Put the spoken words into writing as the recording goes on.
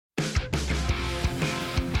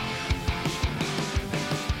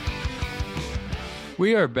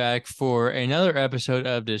We are back for another episode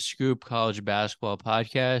of the Scoop College Basketball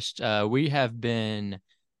Podcast. We have been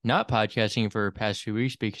not podcasting for the past few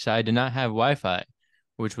weeks because I did not have Wi-Fi,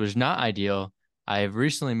 which was not ideal. I have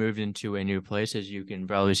recently moved into a new place, as you can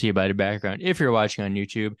probably see by the background, if you're watching on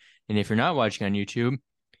YouTube. And if you're not watching on YouTube,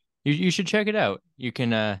 you should check it out. You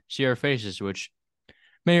can see our faces, which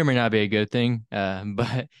may or may not be a good thing.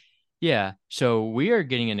 But yeah, so we are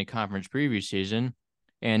getting into conference preview season.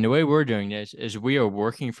 And the way we're doing this is we are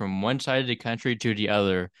working from one side of the country to the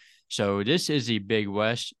other. So this is the Big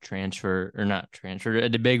West transfer, or not transfer,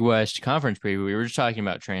 the Big West conference preview. We were just talking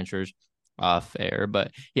about transfers off air,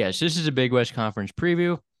 but yes, this is a Big West conference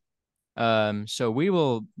preview. So we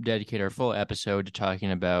will dedicate our full episode to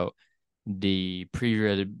talking about the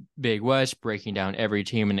preview of the Big West, breaking down every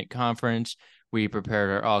team in the conference. We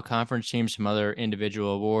prepared our all conference teams, some other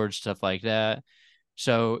individual awards, stuff like that.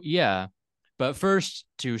 So yeah. But first,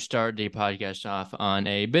 to start the podcast off on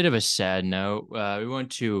a bit of a sad note, we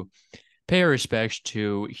want to pay our respects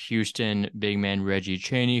to Houston big man Reggie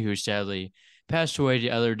Chaney, who sadly passed away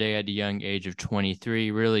the other day at the young age of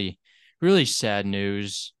 23. Really, really sad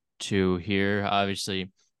news to hear,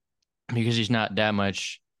 obviously, because he's not that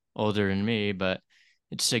much older than me, but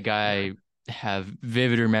it's a guy I have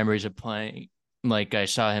vivider memories of playing. Like I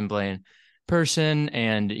saw him playing person,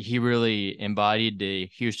 and he really embodied the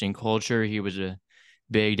Houston culture. He was a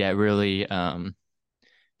big that really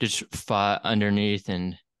just fought underneath,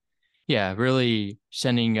 and yeah, really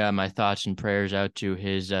sending my thoughts and prayers out to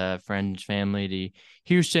his friends, family, the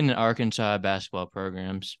Houston and Arkansas basketball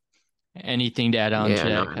programs. Anything to add on to Yeah,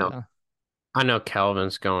 no, that, I know. Kyle? I know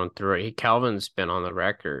Calvin's going through it. Calvin's been on the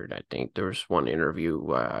record. I think there was one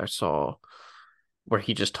interview I saw where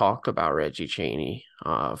he just talked about Reggie Chaney,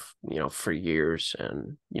 for years,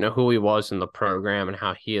 and who he was in the program and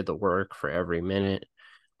how he had to work for every minute.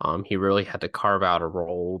 He really had to carve out a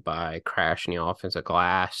role by crashing the offensive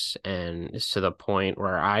glass, and it's to the point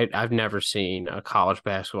where I've never seen a college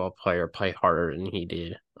basketball player play harder than he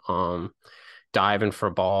did. Diving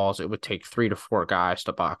for balls. It would take 3 to 4 guys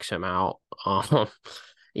to box him out.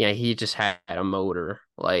 Yeah, he just had a motor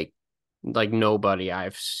like nobody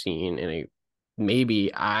I've seen in a maybe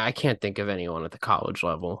I can't think of anyone at the college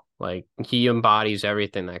level. Like he embodies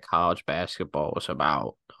everything that college basketball was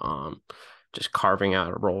about. Just carving out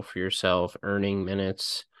a role for yourself, earning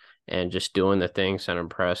minutes, and just doing the things that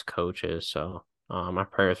impress coaches. So my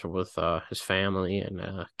prayers are with his family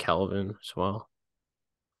and Kelvin as well.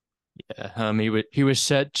 Yeah, he was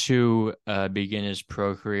set to begin his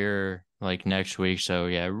pro career like next week. So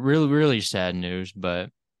yeah, really really sad news. But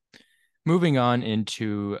moving on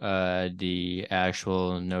into the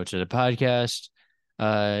actual notes of the podcast.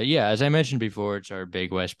 Yeah, as I mentioned before, it's our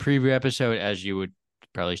Big West preview episode, as you would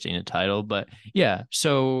probably see in the title. But yeah,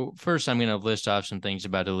 so first I'm gonna list off some things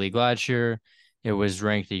about the league last year. It was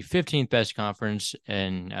ranked the 15th best conference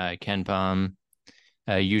in Ken Palm.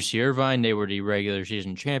 UC Irvine, they were the regular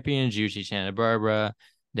season champions. UC Santa Barbara,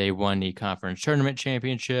 they won the conference tournament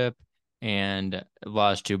championship and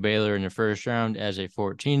lost to Baylor in the first round as a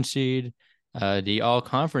 14 seed. The all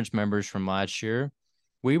conference members from last year,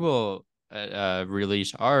 we will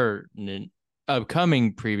release our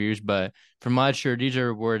upcoming previews, but from last year, these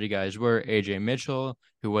are where the guys were. AJ Mitchell,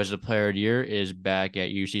 who was the player of the year, is back at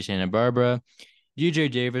UC Santa Barbara.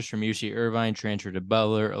 DJ Davis from UC Irvine transferred to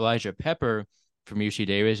Butler. Elijah Pepper from UC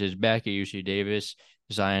Davis is back at UC Davis.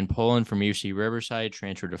 Zion Poland from UC Riverside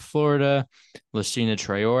transferred to Florida. Lucina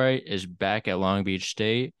Traore is back at Long Beach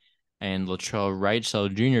State. And Latrell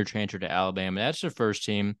Wrightsell Jr. transferred to Alabama. That's the first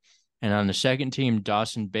team. And on the second team,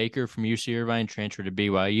 Dawson Baker from UC Irvine transferred to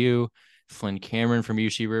BYU. Flynn Cameron from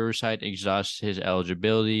UC Riverside exhausts his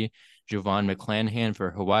eligibility. Jovan McClanahan for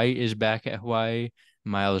Hawaii is back at Hawaii.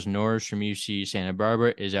 Miles Norris from UC Santa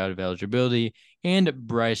Barbara is out of eligibility. And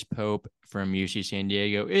Bryce Pope from UC San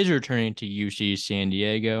Diego is returning to UC San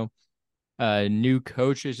Diego. New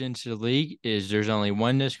coaches into the league is there's only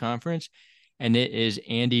one this conference, and it is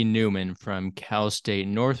Andy Newman from Cal State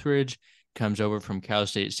Northridge. Comes over from Cal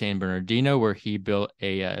State San Bernardino, where he built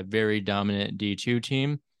a very dominant D2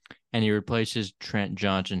 team, and he replaces Trent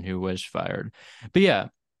Johnson, who was fired. But yeah,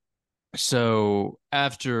 so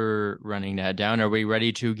after running that down, are we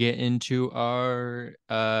ready to get into our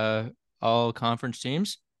all conference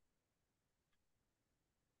teams?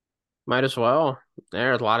 Might as well.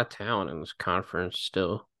 There's a lot of talent in this conference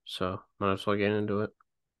still, so might as well get into it.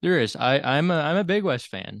 There is. I'm a Big West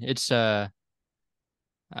fan. It's I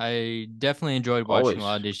definitely enjoyed watching a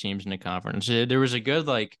lot of Always. these teams in the conference. There was a good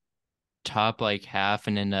like top like half,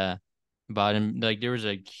 and then the bottom like there was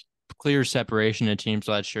a clear separation of teams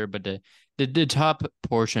last year, but the the top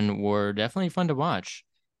portion were definitely fun to watch,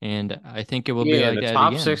 and I think it will be Yeah, like the that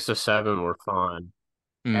top again. 6 to 7 were fun.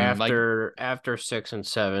 Like After 6 and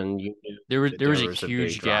 7, you knew that there there was a was a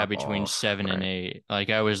big huge gap drop between off, 7 and 8. Like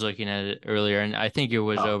I was looking at it earlier, and I think it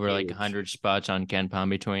was Oh, over like huge. 100 spots on Ken Palm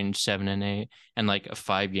between 7 and 8, and like a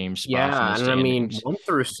 5 game spot from Yeah, the and I mean standings. 1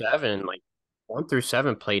 through 7, like 1 through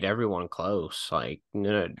 7 played everyone close. Like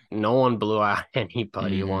no one blew out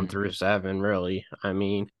anybody one Hmm. through seven, really. I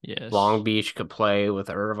mean, Yes. Long Beach could play with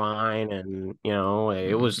Irvine, and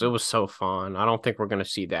it Hmm. was so fun. I don't think we're gonna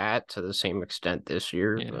see that to the same extent this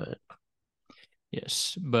year, Yeah. but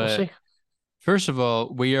Yes. we'll But see. first of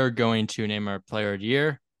all, we are going to name our player of the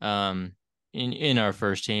year. In our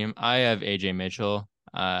first team, I have AJ Mitchell.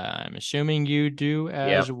 I'm assuming you do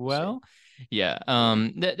as Yep, same. well. Yeah.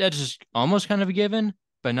 That's just almost kind of a given,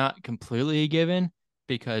 but not completely a given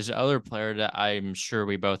because the other player that I'm sure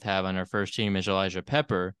we both have on our first team is Elijah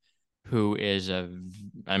Pepper, who is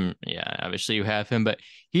yeah, obviously you have him, but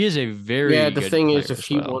he is a Yeah, very the good thing is, player if as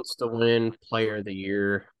he well, wants to win Player of the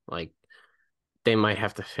Year, like they might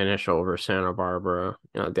have to finish over Santa Barbara.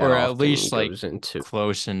 That or at often least like goes into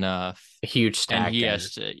close enough, a huge and stack he there.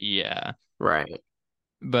 has to, yeah. Right.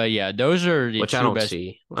 But yeah, those are the Which I two don't best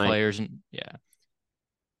see. Like, players. And yeah,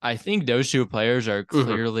 I think those two players are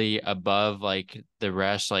mhm, clearly above like the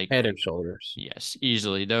rest. Like, head and shoulders. yes,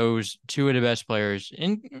 easily. Those two of the best players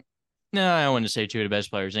in, no, I don't want to say two of the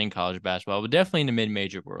best players in college basketball, but definitely in the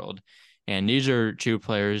mid-major world. And these are two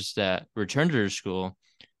players that returned to their school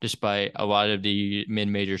despite a lot of the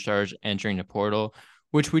mid-major stars entering the portal,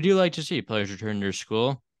 which we do like to see. Players return to their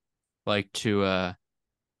school, like to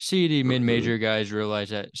see the Hmm. mid-major guys realize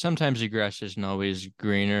that sometimes the grass isn't always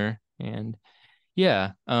greener. And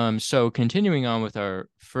yeah, so continuing on with our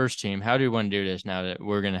first team, how do you want to do this now that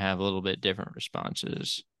we're going to have a little bit different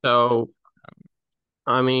responses? So,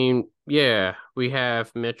 I mean, yeah, we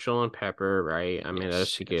have Mitchell and Pepper, right? I mean, Yes,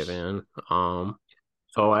 that's a yes. given.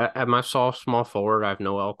 So at my soft small forward, I have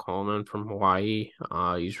Noel Coleman from Hawaii.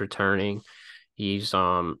 He's returning. He's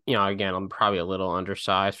again, I'm probably a little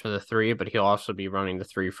undersized for the three, but he'll also be running the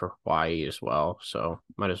three for Hawaii as well. So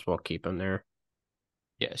might as well keep him there.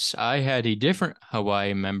 Yes, I had a different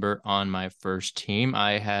Hawaii member on my first team.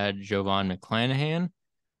 I had Jovan McClanahan,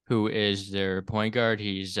 who is their point guard.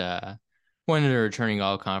 He's one of the returning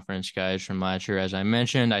all conference guys from last year, as I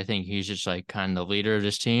mentioned. I think he's just like kind of the leader of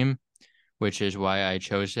this team, which is why I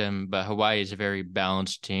chose him. But Hawaii is a very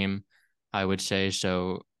balanced team, I would say.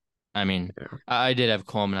 So, I mean, Yeah. I did have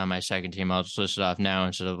Coleman on my second team. I'll just list it off now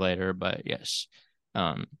instead of later, but yes.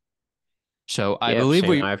 Um, so I Yep, believe same.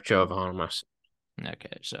 we, I have Jovan on my.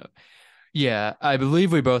 okay, so yeah, I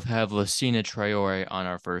believe we both have Lucina Traore on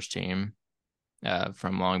our first team,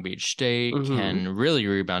 from Long Beach State, Hmm. can really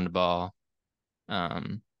rebound the ball.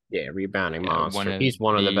 Um, Yeah, rebounding yeah, one monster. of He's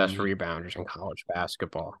one of the best the, rebounders in college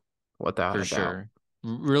basketball, without for a doubt. sure.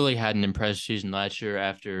 Really had an impressive season last year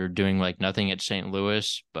after doing like nothing at St.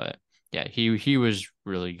 Louis, but yeah, he was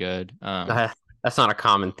really good. That's not a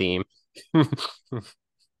common theme. Good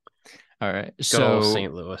All right, old so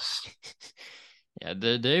St. Louis. yeah,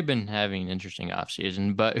 they've been having an interesting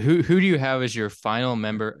offseason, but who do you have as your final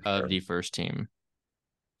member For of sure. the first team?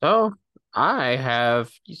 So I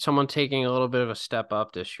have someone taking a little bit of a step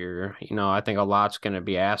up this year. I think a lot's going to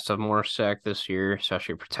be asked of Morsek this year,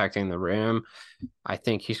 especially protecting the rim. I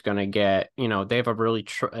think he's going to get, they have they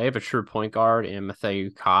have a true point guard in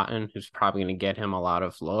Matthew Cotton, who's probably going to get him a lot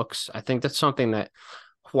of looks. I think that's something that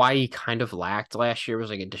Hawaii kind of lacked last year was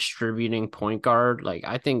like a distributing point guard. Like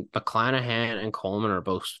I think McClanahan and Coleman are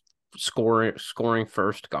both scoring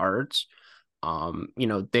first guards.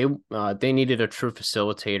 They needed a true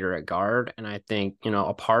facilitator at guard, and I think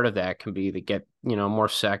a part of that can be to get more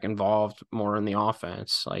Sec involved more in the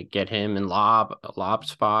offense, like get him in lob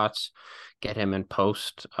spots, get him in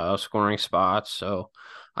post scoring spots. So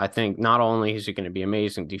I think not only is he going to be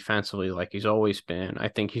amazing defensively like he's always been, I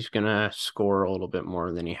think he's going to score a little bit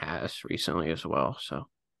more than he has recently as well. So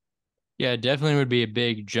Yeah, definitely would be a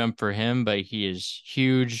big jump for him, but he is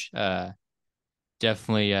huge.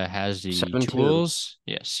 Definitely has the 7-2. tools.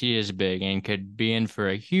 Yes, he is big and could be in for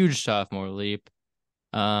a huge sophomore leap.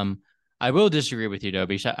 Um, I will disagree with you though,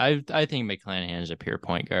 because I think McClanahan is a pure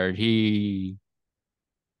point guard.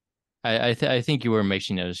 I think you were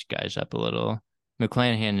mixing those guys up a little.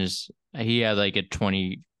 McClanahan is he had like a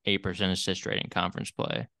 28% assist rate in conference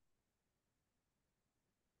play.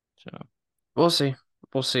 So We'll see.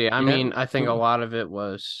 We'll see. I yeah, mean, I think a lot of it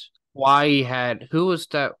was why he had who was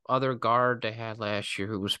that other guard they had last year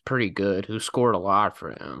who was pretty good, who scored a lot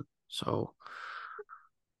for them. So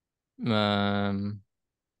um,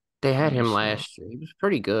 They Let had me him see. last year. He was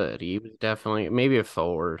pretty good. He was definitely maybe a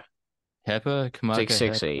forward. Hepa, He's like Kamaka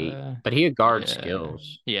 6'8", Hepa. but he had guard Yeah.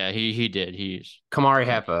 skills. Yeah, he did. He's Kamari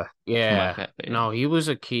yeah, Hepa. Yeah. Kamaka Hepa, yeah. No, he was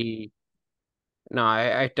a key. No,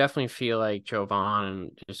 I definitely feel like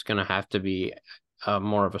Jovan is gonna have to be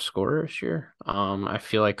more of a scorer this year. I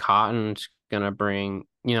feel like Cotton's gonna bring,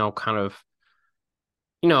 kind of,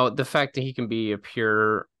 the fact that he can be a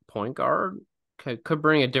pure point guard could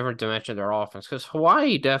bring a different dimension to their offense. Because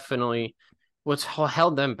Hawaii definitely, what's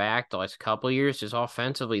held them back the last couple of years is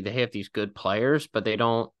offensively they have these good players, but they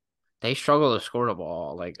struggle to score the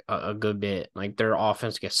ball like a good bit. Like their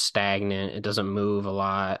offense gets stagnant, it doesn't move a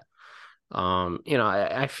lot.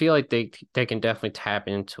 I feel like they can definitely tap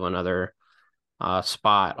into another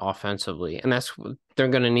spot offensively, and that's what they're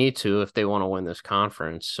going to need to if they want to win this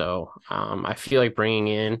conference. So I feel like bringing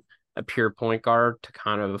in a pure point guard to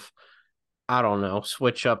kind of, I don't know,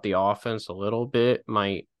 switch up the offense a little bit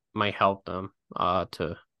might help them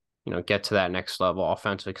to get to that next level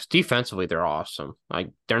offensively. Because defensively they're awesome.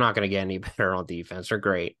 Like they're not going to get any better on defense. They're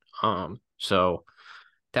great. So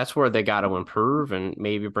that's where they got to improve, and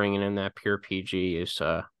maybe bringing in that pure PG is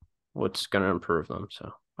what's going to improve them.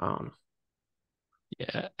 So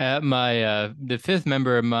Yeah. At my the fifth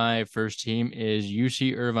member of my first team is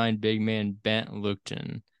UC Irvine big man Bent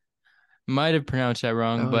Lupton. Might have pronounced that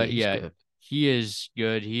wrong, oh, but he's yeah, good. he is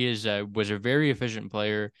good. He is was a very efficient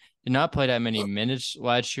player. Did not play that many minutes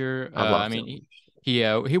last year. I I love mean,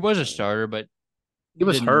 him. he was a starter, but He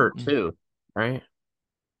was hurt didn't too, right?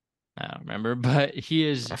 I don't remember. But he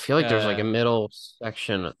is I feel like there's like a middle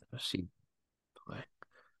section of the C play.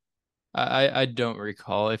 I don't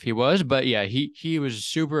recall if he was, but yeah, he was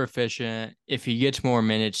super efficient. If he gets more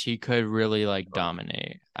minutes, he could really like Oh,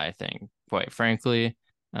 dominate, I think, quite frankly.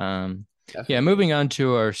 Um yeah, definitely. moving on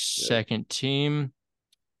to our Good. second team.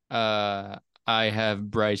 Uh I have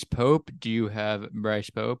Bryce Pope. Do you have Bryce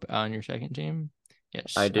Pope on your second team?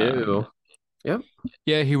 I Yes. do. Yep.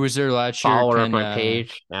 Yeah, he was there last year. Follower of Can my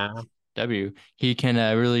page. Yeah. W. He can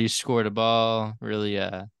really score the ball, really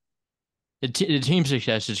the team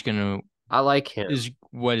success I like him. is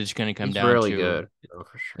what it's going to come He's down really to. good. Oh,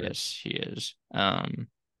 for sure. Yes, he is.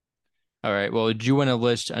 All right. Well, do you want to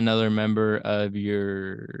list another member of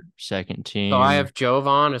your second So I team? have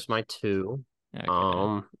Jovan as my two.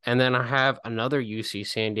 Okay. And then I have another UC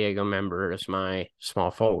San Diego member as my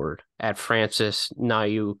small forward at Francis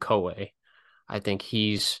Nayu Koe. I think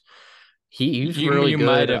he's really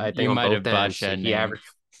good, I think, You on might both have botched ends. that Like he name. averaged,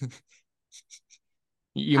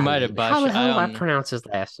 You I might have mean, how botched. the hell do I pronounce his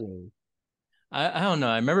last name? I don't know.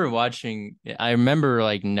 I remember watching. I remember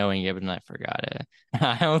like knowing it, but I forgot it.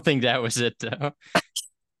 I don't think that was it though.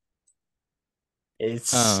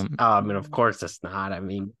 Um, I mean, of course it's not. I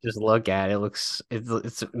mean, just look at it. It looks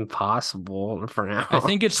it's impossible to I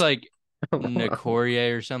think it's pronounce. like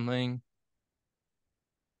Nicoria or something.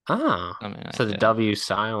 Ah, Something like so the that. W is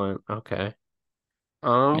silent. Okay.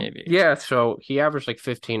 Maybe. Yeah, so he averaged like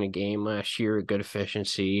 15 a game last year, good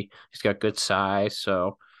efficiency. He's got good size.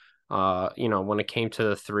 So, when it came to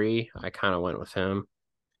the three, I kind of went with him.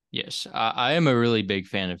 Yes, I am a really big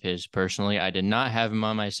fan of his personally. I did not have him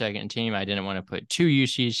on my second team. I didn't want to put two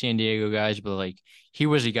UC San Diego guys, but like he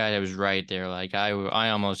was a guy that was right there. Like I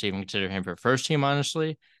almost even consider him for first team,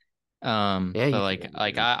 honestly. Yeah, But you like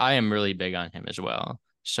can. I am really big on him as well.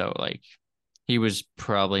 So like he was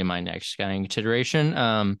probably my next guy in consideration.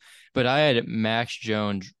 But I had Max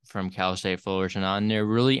Jones from Cal State Fullerton on there.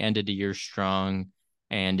 Really ended the year strong,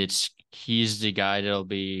 and he's the guy that'll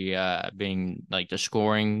be being like the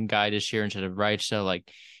scoring guy this year instead of Wright. So like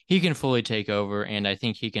he can fully take over, and I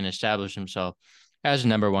think he can establish himself as a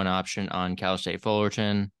number one option on Cal State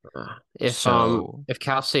Fullerton. So If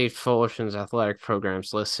Cal State Fullerton's athletic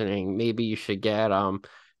program's listening, maybe you should get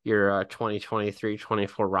your 2023-24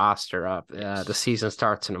 roster up. The yes, season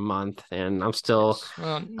starts in a month, and yes. Well,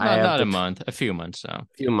 I not have not a the month, a few months though.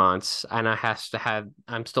 few months, and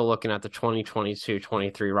I'm still looking at the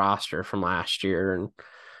 2022-23 roster from last year and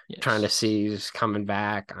trying to Yes. see who's coming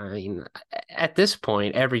back. I mean, at this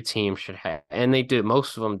point, every team should have, and they do.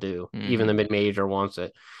 Most of them do, even the Hmm. mid-major ones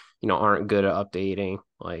that aren't good at updating.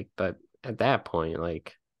 Like, but at that point,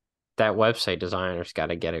 like that website designer's got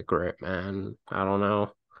to get a grip, man. I don't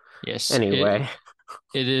know. Yes, Anyway,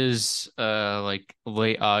 it is like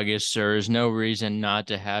late August. There is no reason not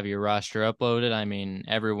to have your roster uploaded. I mean,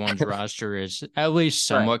 everyone's roster is at least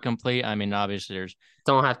right. somewhat complete. I mean, obviously there's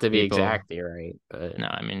Don't have to be people. exactly right, but No,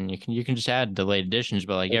 I mean you can just add delayed additions,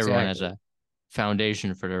 but like everyone has exactly. a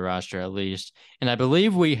foundation for their roster at least. And I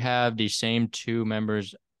believe we have the same two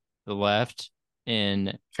members left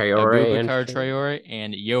in Traore and Abubakar Traore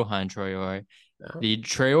and Johan Traore. The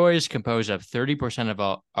Traore is composed of 30%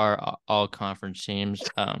 of all conference teams.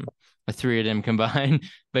 The three of them combined.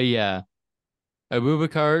 But yeah,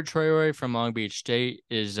 Abubakar Traore from Long Beach State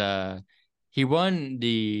is he won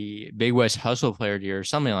the Big West Hustle Player of the Year or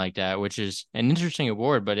something like that, which is an interesting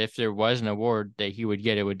award. But if there was an award that he would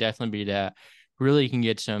get, it would definitely be that. Really can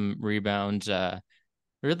get some rebounds.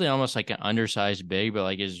 Really almost like an undersized big, but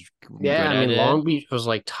like is Yeah, good I at mean, it. Long Beach was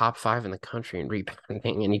like top five in the country in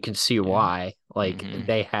rebounding, and you can see Yeah. why. Like, Hmm.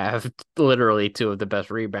 they have literally two of the best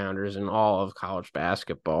rebounders in all of college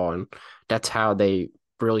basketball, and that's how they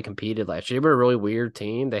really competed last year. They were a really weird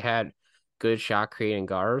team. They had good shot creating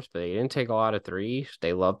guards, but they didn't take a lot of threes.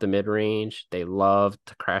 They loved the mid range. They loved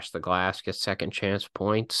to crash the glass, get second chance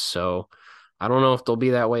points. So I don't know if they'll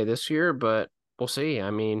be that way this year, but we'll see.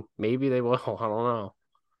 I mean, maybe they will. I don't know.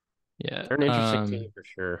 Yeah. They're an interesting team for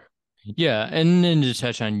sure. Yeah, and then to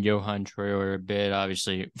touch on Johan Troyer a bit,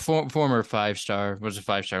 obviously former 5 star, was a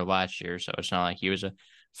 5 star last year, so it's not like he was a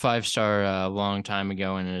 5 star a long time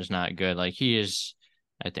ago and is not good. Like he is,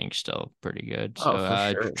 I think, still pretty good. Oh,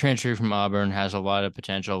 So for sure. transfer from Auburn has a lot of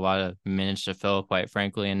potential, a lot of minutes to fill, quite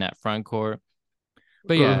frankly, in that front court.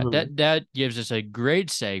 But yeah, Hmm. that gives us a great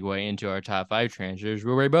segue into our top five transfers,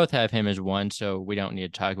 where we both have him as one, so we don't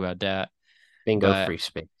need to talk about that. Bingo But free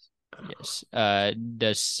space. yes.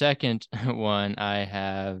 The second one I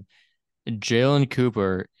have Jalen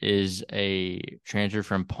Cooper is a transfer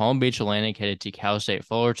from Palm Beach Atlantic headed to Cal State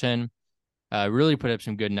Fullerton. Really put up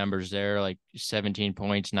some good numbers there, like 17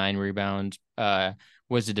 points, 9 rebounds.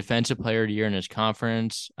 Was the defensive player of the year in his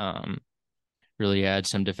conference. Really had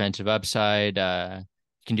some defensive upside.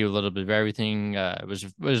 Can do a little bit of everything. Was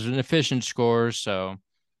an efficient scorer. So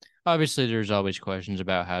obviously, there's always questions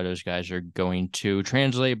about how those guys are going to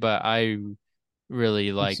translate, but I really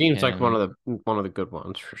He like seems like him. one of the good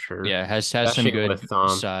ones for sure. Yeah, has some Especially good with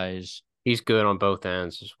size. he's good on both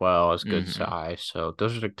ends as well as good Hmm. size. So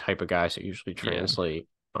those are the type of guys that usually Yeah. translate.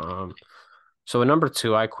 So at number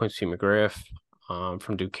two, I Quincy McGriff,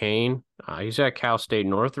 from Duquesne. He's at Cal State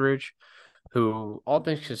Northridge, who, all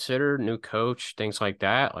things considered, new coach, things like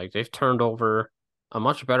that, like they've turned over a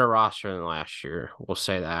much better roster than last year. We'll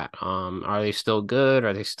say that. Are they still good?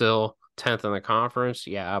 Are they still 10th in the conference?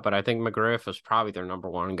 Yeah, but I think McGriff is probably their number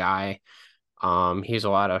one guy. He's a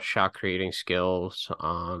lot of shot creating skills.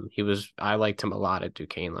 I liked him a lot at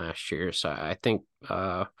Duquesne last year, so I think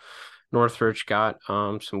Northridge got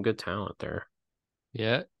some good talent there.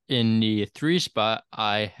 Yeah. In the three spot,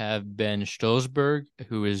 I have Ben Stolzberg,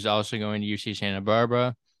 who is also going to UC Santa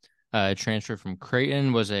Barbara. Transfer from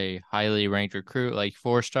Creighton, was a highly ranked recruit, like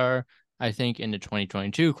 4 star, I think, in the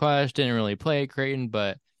 2022 class. Didn't really play at Creighton,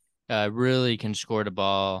 but really can score the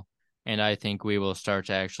ball. And I think we will start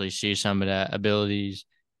to actually see some of that abilities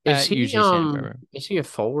Is at he UC Santa Barbara. is he a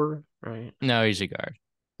forward? Right. No, he's a guard.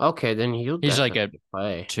 Okay, then he'll He's like a definitely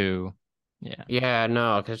play. 2. Yeah. Yeah,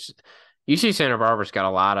 no, because UC Santa Barbara's got a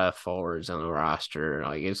lot of forwards on the roster.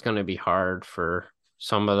 Like, it's going to be hard for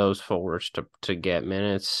some of those forwards to get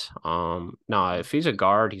minutes. No, if he's a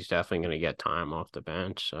guard, he's definitely going to get time off the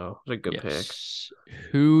bench. So it's a good pick. Yes.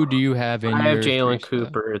 Who do you have in I have your three Jalen spot?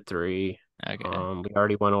 Cooper at three. Okay. We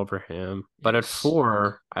already went over him, but at Yes.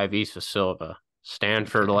 four, I have Issa Silva,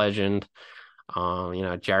 Stanford Okay. legend.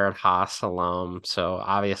 Jared Haas alum. So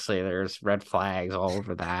obviously there's red flags all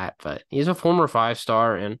over that, but he's a former 5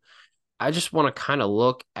 star. And I just want to kind of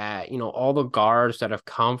look at, all the guards that have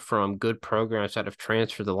come from good programs that have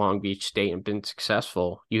transferred to Long Beach State and been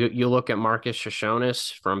successful. You look at Marcus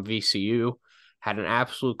Shoshonis from VCU, had an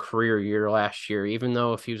absolute career year last year, even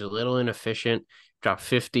though if he was a little inefficient, dropped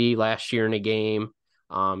 50 last year in a game.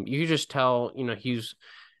 You could just tell,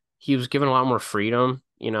 he was given a lot more freedom.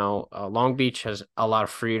 Long Beach has a lot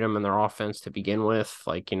of freedom in their offense to begin with.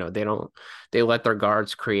 Like, they let their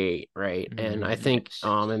guards create, right? And I think, Yes.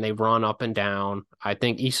 and they run up and down. I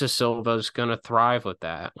think Issa Silva is going to thrive with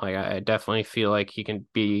that. Like, I definitely feel like he can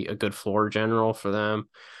be a good floor general for them.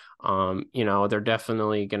 There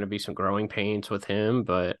definitely going to be some growing pains with him,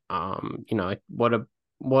 but,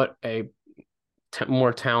 what a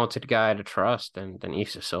more talented guy to trust than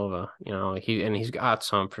Issa Silva. He's got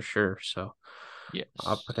some for sure. So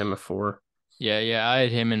I'll put him Yes. at four. Yeah, yeah. I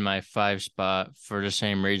had him in my 5 spot for the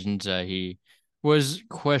same reasons. He was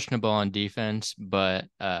questionable on defense, but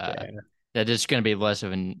Yeah. that is going to be less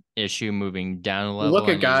of an issue moving down a You look level. at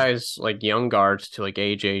And he's guys like young guards to like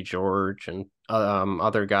AJ George and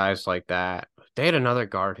other guys like that. They had another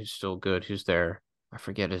guard who's still good. Who's there? I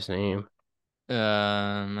forget his name.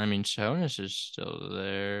 I mean, Jonas is still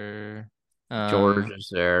there. George Um, is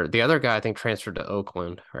there. The other guy I think transferred to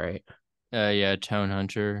Oakland, right? yeah, Tone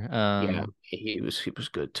Hunter. Yeah, he was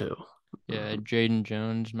good too. Yeah, Jaden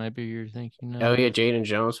Jones might be who you're thinking Oh of. yeah, Jaden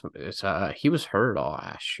Jones is he was hurt all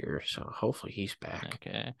last year, so hopefully he's back.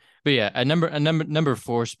 Okay. But yeah, at number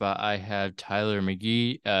four spot, I have Tyler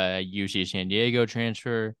McGee, UC San Diego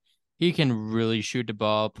transfer. He can really shoot the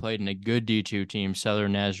ball, played in a good D2 team,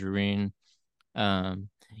 Southern Nazarene. Um,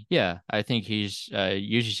 yeah, I think he's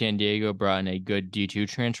UC San Diego brought in a good D2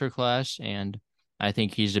 transfer class, and I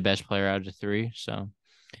think he's the best player out of the three. So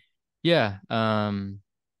yeah,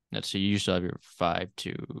 let's see, you still have your five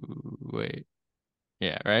to wait.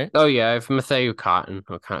 Yeah, right? Oh yeah, I have Matthew Cotton,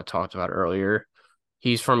 who I kind of talked about earlier.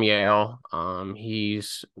 He's from Yale.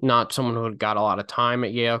 He's not someone who got a lot of time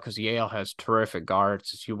at Yale because Yale has terrific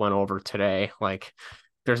guards, as you went over today. Like,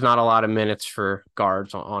 there's not a lot of minutes for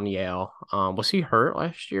guards on Yale. Was he hurt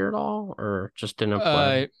last year at all, or just didn't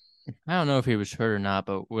play? Uh, I don't know if he was hurt or not,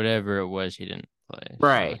 but whatever it was, he didn't play. So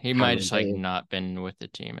Right. he I might mean, just like not been with the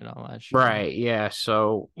team at all last year. right. Yeah.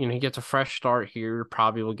 So, he gets a fresh start here.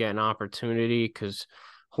 Probably will get an opportunity because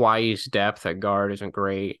Hawaii's depth at guard isn't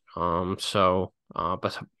great. But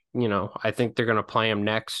I think they're gonna play him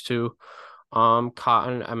next to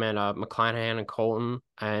Cotton. I mean, McClanahan and Colton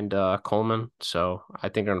and Coleman. So I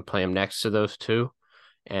think they're gonna play him next to those two,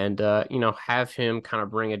 and have him kind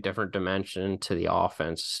of bring a different dimension to the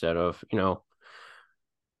offense instead of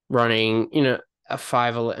running, a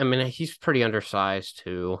 5'11". I mean, he's pretty undersized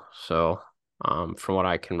too. So, from what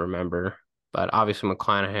I can remember, but obviously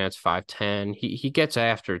McClanahan's 5'10". He gets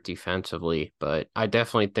after it defensively, but I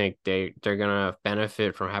definitely think they're gonna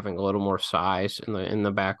benefit from having a little more size in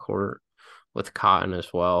the backcourt with Cotton as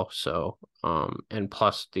well. So, and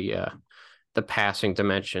plus the passing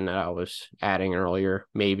dimension that I was adding earlier,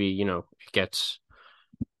 maybe it gets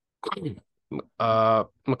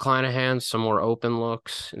McClanahan some more open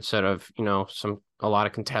looks instead of a lot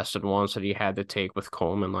of contested ones that he had to take with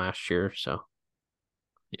Coleman last year. So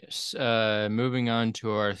Yes. Moving on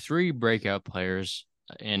to our three breakout players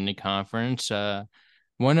in the conference.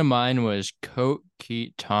 One of mine was Coat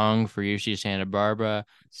Keat Tong for UC Santa Barbara,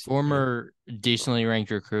 former decently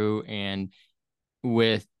ranked recruit, and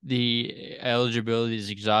with the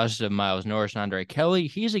eligibilities exhausted of Miles Norris and Andre Kelly,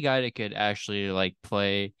 he's a guy that could actually like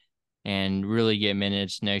play and really get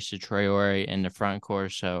minutes next to Traore in the front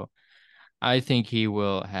court. So I think he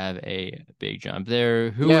will have a big jump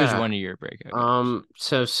there. Who is yeah. one of your breakout guys?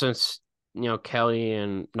 So since Kelly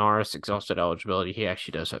and Norris exhausted eligibility, he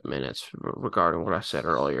actually does have minutes regarding what I said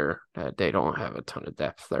earlier that they don't have a ton of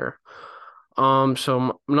depth there.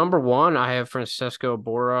 So number one, I have Francisco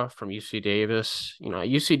Bora from UC Davis.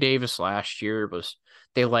 UC Davis last year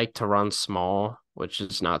they like to run small, which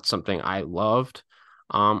is not something I loved.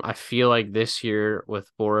 I feel like this year with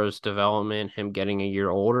Bora's development, him getting a year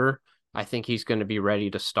older, I think he's going to be ready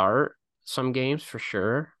to start some games for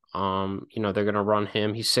sure. They're going to run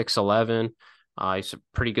him. He's 6'11". He's a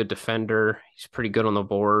pretty good defender. He's pretty good on the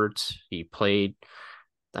boards. He played,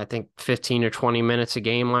 I think, 15 or 20 minutes a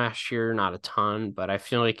game last year. Not a ton, but I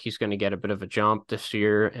feel like he's going to get a bit of a jump this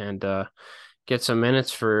year and get some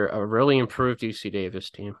minutes for a really improved UC Davis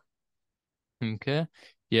team. Okay.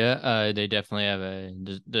 Yeah, they definitely have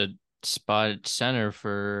the spot at center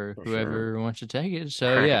for For sure. whoever wants to take it.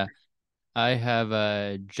 So yeah, I have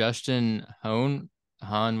Justin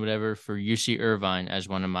Hahn, whatever, for UC Irvine as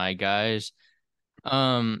one of my guys.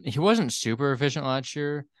 He wasn't super efficient last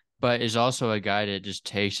year, but is also a guy that just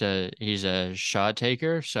he's a shot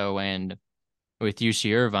taker. So, and with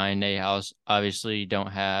UC Irvine, they obviously don't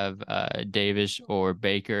have Davis or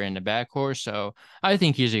Baker in the backcourt. So I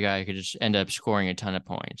think he's a guy who could just end up scoring a ton of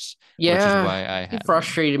points, which is Yeah, why I he have him.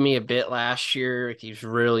 frustrated me a bit last year. He was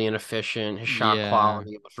really inefficient. His shot Yeah.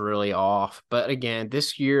 quality was really off. But again,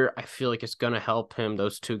 this year I feel like it's gonna help him,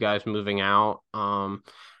 those two guys moving out.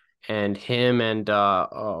 And him and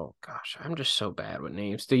oh gosh, I'm just so bad with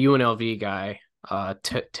names. The UNLV guy,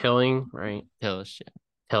 Tilling, right? Hillis, yeah.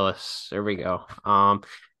 Tillis. There we go.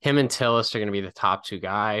 Him and Tillis are gonna be the top two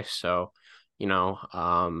guys. So, he's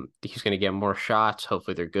gonna get more shots.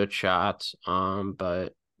 Hopefully they're good shots. But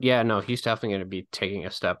yeah, no, he's definitely gonna be taking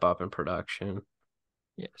a step up in production.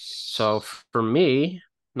 So Yes. for me,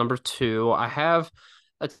 number two, I have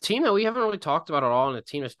a team that we haven't really talked about at all, and a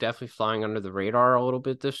team that's definitely flying under the radar a little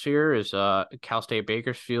bit this year is Cal State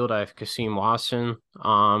Bakersfield. I have Kasim Watson.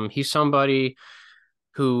 He's somebody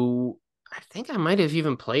who I think I might have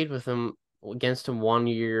even played with him against him 1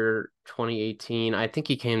 year, 2018. I think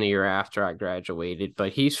he came the year after I graduated,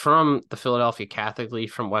 but he's from the Philadelphia Catholic League,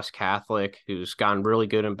 from West Catholic, who's gotten really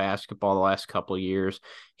good in basketball the last couple of years.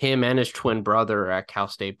 Him and his twin brother at Cal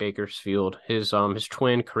State Bakersfield. His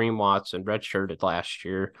twin Kareem Watson redshirted last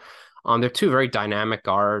year. They're two very dynamic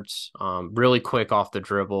guards, really quick off the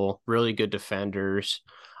dribble, really good defenders.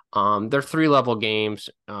 They're three-level games,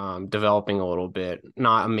 developing a little bit.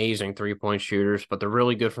 Not amazing three-point shooters, but they're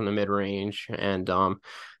really good from the mid-range. And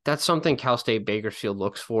that's something Cal State Bakersfield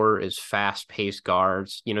looks for is fast-paced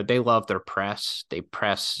guards. They love their press. They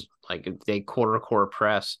press like they quarter court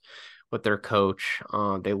press with their coach.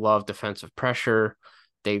 They love defensive pressure.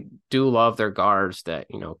 They do love their guards that,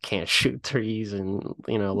 can't shoot threes and,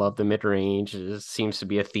 love the mid-range. It seems to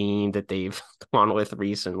be a theme that they've gone with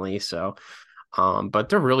recently. So but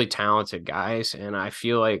they're really talented guys, and I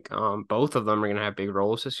feel like both of them are going to have big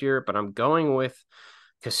roles this year. But I'm going with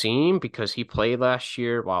Kasim because he played last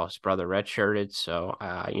year while his brother redshirted. So,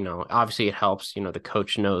 obviously it helps. The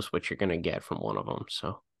coach knows what you're going to get from one of them.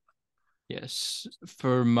 So, Yes.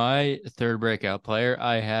 For my third breakout player,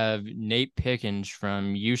 I have Nate Pickens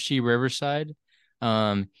from UC Riverside.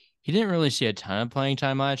 He didn't really see a ton of playing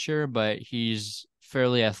time last year, but he's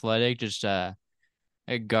fairly athletic, just a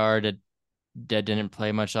guard that didn't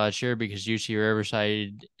play much last year because UC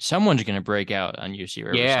Riverside, someone's gonna break out on UC yeah,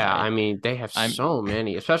 Riverside. I mean, they have I'm so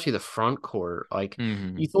many, especially the front court. Like, you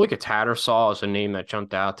mhm. look at Tattersall as a name that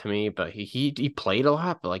jumped out to me, but he played a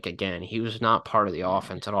lot. But like again, he was not part of the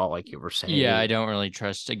offense at all, like you were Yeah, I saying. don't really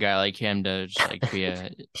trust a guy like him to just like be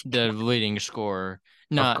the leading scorer.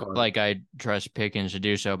 Of Not course, like I trust Pickens to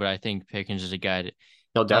do so, but I think Pickens is a guy that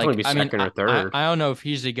he'll definitely like be I mean second I, or I third. I don't know if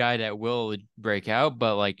he's the guy that will break out,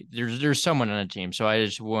 but like there's someone on the team, so I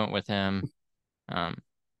just went with him. Um,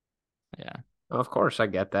 yeah, Of course, I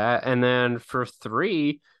get that. And then for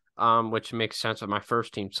three, which makes sense with my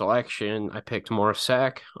first team selection, I picked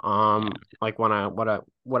Morissette. yeah. Like what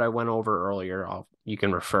I went over earlier, you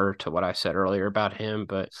can refer to what I said earlier about him,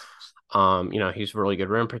 but he's a really good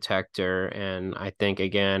rim protector, and I think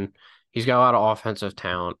again, he's got a lot of offensive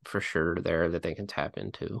talent for sure there that they can tap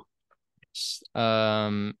into.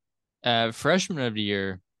 Um, Freshman of the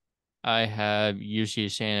year, I have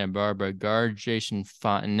UC Santa Barbara guard Jason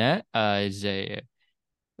Fontenette. Is a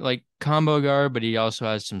like combo guard, but he also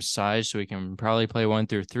has some size, so he can probably play 1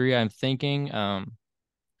 through 3. I'm thinking.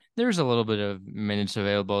 There's a little bit of minutes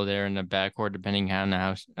available there in the backcourt, depending on the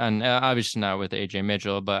house, and obviously not with AJ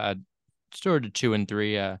Mitchell, but sort of 2 and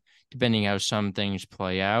 3, depending how some things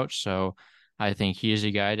play out. So I think he's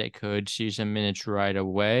a guy that could see some minutes right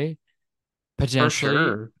away, For potentially.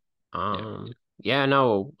 sure. Yeah. Yeah,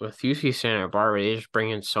 no, with UC Santa Barbara, they just bring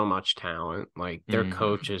in so much talent. Like their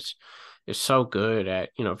coach Hmm. is so good at,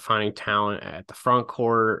 finding talent at the front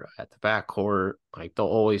court, at the back court. Like they'll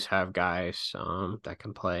always have guys that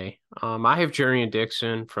can play. I have Jurian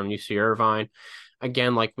Dixon from UC Irvine.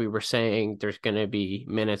 Again, like we were saying, there's gonna be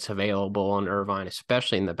minutes available on Irvine,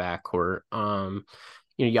 especially in the backcourt.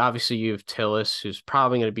 Obviously you have Tillis, who's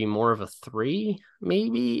probably going to be more of a three,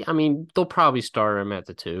 maybe. I mean, they'll probably start him at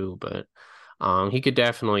the two, but he could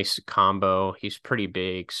definitely combo. He's pretty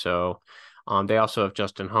big, so they also have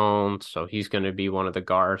Justin Holmes, so he's going to be one of the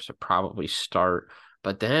guards to probably start.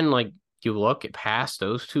 But then, like you look at past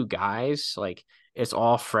those two guys, like it's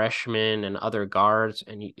all freshmen and other guards,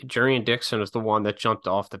 and Jurian Dixon is the one that jumped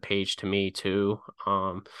off the page to me too.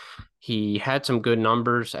 He had some good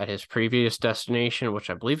numbers at his previous destination, which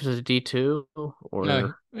I believe is a D2 No,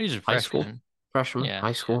 or he's a high school, freshman. freshman, Yeah, high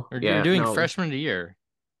yeah. school. We're Yeah, doing no. freshman of the year.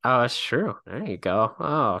 Oh, that's true. There you go.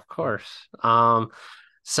 Oh, of course.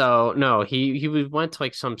 So no, went to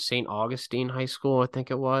like some St. Augustine High School, I think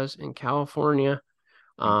it was in California.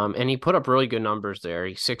 And he put up really good numbers there.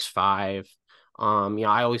 He's 6'5".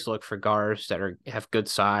 I always look for guards that have good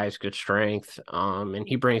size, good strength. And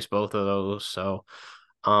he brings both of those. So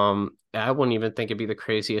I wouldn't even think it'd be the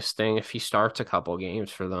craziest thing if he starts a couple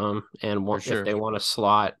games for them, and For if sure. they want to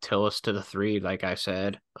slot Tillis to the three, like I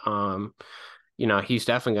said. He's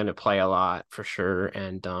definitely going to play a lot for sure.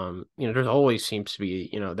 And there always seems to be,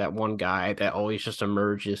 that one guy that always just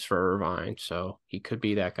emerges for Irvine. So he could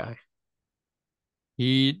be that guy.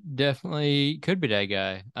 He definitely could be that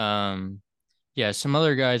guy. Yeah, some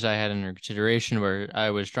other guys I had under consideration where I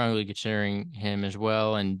was strongly considering him as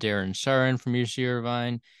well, and Darren Sarin from UC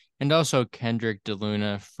Irvine, and also Kendrick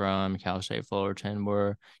DeLuna from Cal State Fullerton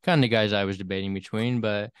were kind of the guys I was debating between,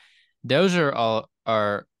 but those are all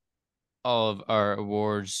of our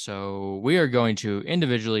awards. So we are going to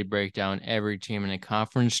individually break down every team in the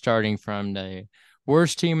conference, starting from the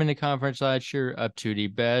worst team in the conference last year up to the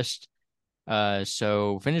best.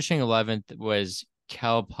 So finishing 11th was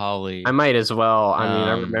Cal I Poly. might as well. I mean,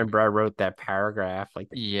 I Um, remember I wrote that paragraph. Like,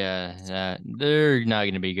 yeah, they're not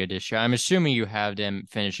going to be good this year. I'm assuming you have them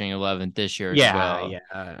finishing 11th this year as yeah, well. yeah,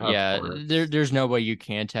 of Yeah, course. there's no way you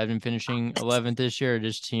can't have them finishing 11th this year.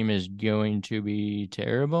 This team is going to be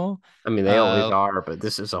terrible. I mean, they always Uh, are, but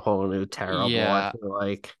this is a whole new terrible, I yeah, feel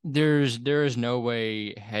like. there is no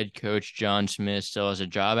way head coach John Smith still has a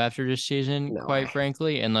job after this season, No quite way.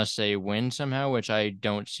 frankly, unless they win somehow, which I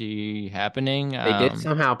don't see happening. They did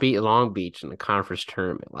somehow beat Long Beach in the conference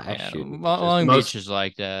tournament Yeah, last year, which is Long Beach most is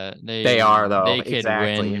like that. they are though. They could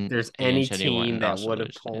Exactly. If win there's any any city one team and that also would have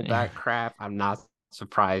lose pulled any. that crap, I'm not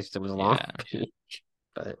surprised it was Long Yeah, Beach.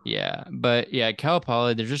 But yeah, but yeah, Cal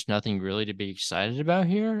Poly, there's just nothing really to be excited about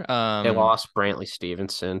here. they lost Brantley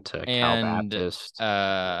Stevenson to Cal And Baptist.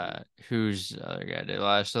 who's the other guy? They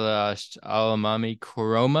lost Alamami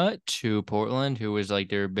Kuroma to Portland, who was like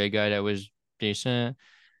their big guy that was decent.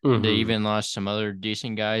 They Hmm. even lost some other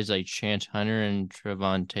decent guys like Chance Hunter and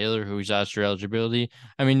Trevon Taylor, who's lost their eligibility.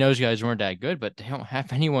 I mean, those guys weren't that good, but they don't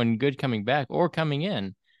have anyone good coming back or coming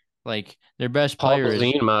in. Like their best Paul player is,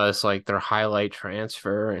 Benzema is like their highlight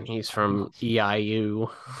transfer, and he's from oh, EIU,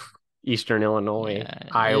 Eastern Illinois, yeah,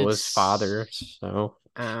 Iowa's father. it's So,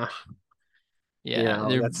 yeah,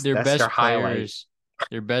 that's their highlight.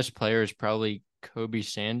 their best player is probably Kobe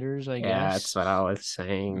Sanders, I Yeah, that's guess. what I was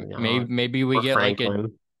saying. Maybe we Or get like a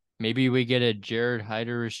Franklin. maybe we get a Jared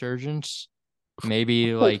Hyder resurgence.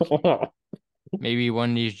 Maybe like maybe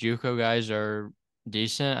one of these JUCO guys are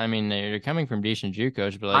decent. I mean, they're coming from decent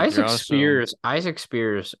JUCOs, but like they're also Isaac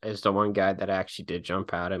Spears is the one guy that actually did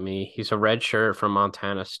jump out at me. He's a red shirt from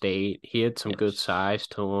Montana State. He had some good yes. size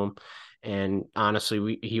to him. And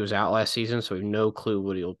honestly, he was out last season, so we have no clue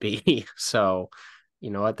what he'll be. So, you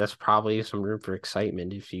know what? That's probably some room for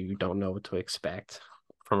excitement if you don't know what to expect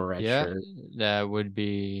from a red Yeah, shirt. that would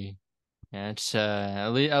be yeah, it's at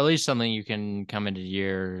least something you can come into the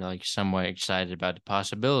year like somewhat excited about the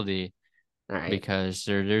possibility All right. because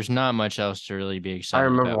there's not much else to really be I excited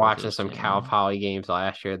remember about with watching this some Cal team. Poly games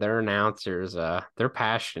last year. Their announcers, they're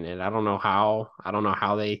passionate. I don't know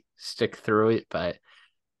how they stick through it, but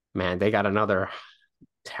man, they got another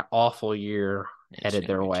awful year It's headed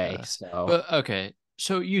gonna their be way. tough. So But okay,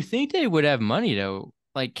 so you think they would have money though?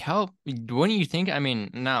 Like Cal, wouldn't you think? I mean,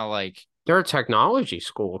 not like they're a technology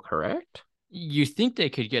school, correct? you think they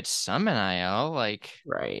could get some NIL,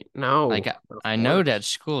 Right. like No, of I know that course.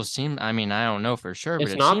 school seems. I mean, I don't know for sure,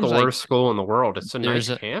 but It's it not the seems like worst school in the world. It's a nice there's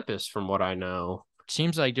a campus from what I know.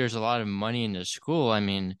 seems like there's a lot of money in the school. I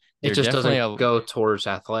mean, It there just definitely doesn't a go towards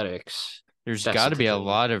athletics. there's That's got the to be a thing.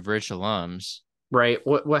 lot of rich alums. Right.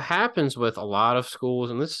 What happens with a lot of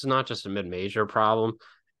schools, and this is not just a mid-major problem,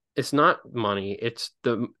 it's not money, it's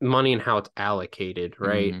the money and how it's allocated,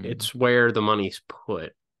 right? Mm, It's where the money's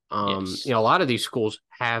put. yes. A lot of these schools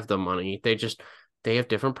have the money. They have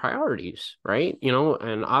different priorities, right?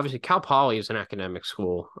 And obviously Cal Poly is an academic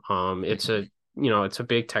school. It's Mhm. a it's a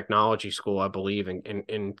big technology school, I believe,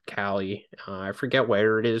 in Cali. I forget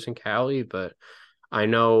where it is in Cali, but I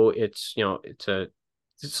know it's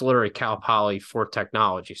literally Cal Poly for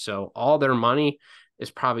technology. So all their money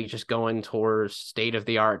is probably just going towards state of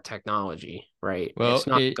the art technology, right? Well, It's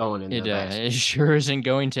not going it into it basketball. sure isn't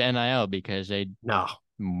going to NIL because they No,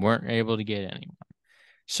 weren't able to get anyone.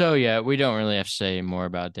 So yeah, we don't really have to say more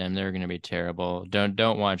about them. They're going to be terrible.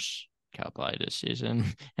 Don't watch Cal Poly this season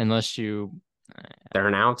unless you. they're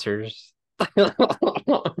announcers. They're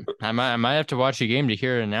I might have to watch a game to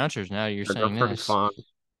hear announcers now you're saying pretty this. fun.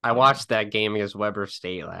 I Yeah. watched that game against Weber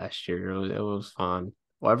State last year. It was fun.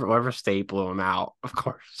 Weber State blew them out, of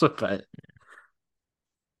course, but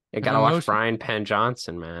you I gotta mean watch most Brian Penn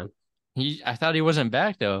Johnson, man. I thought he wasn't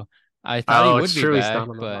back though. I thought he Oh, would it's be true. He's back, not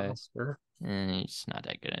on the but roster. he's not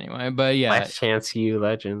that good anyway. But yeah, Last chance you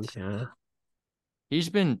legend. Yeah. he's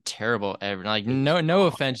been terrible ever. Like He's no awful,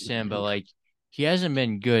 offense to him, but man. like he hasn't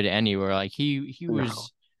been good anywhere. Like he No.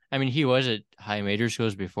 was I mean he was at high major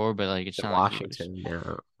schools before, but like it's In not like Washington,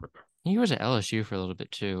 yeah. he was at LSU for a little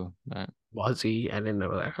bit too, but Was he? I didn't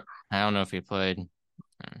know that. I don't know if he played.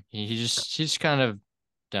 He's kind of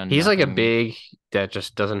done He's like a nothing. big that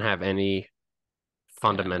just doesn't have any Yeah.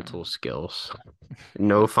 fundamental skills.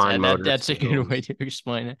 No fine motor That's a good way skills. to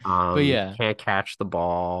explain it. But yeah, Can't catch the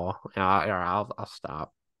ball. I'll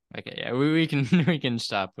stop. okay, yeah, we can we can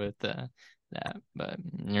stop with that, but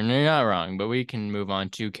you're not wrong. But we can move on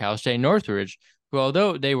to Cal State Northridge, who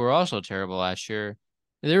although they were also terrible last year,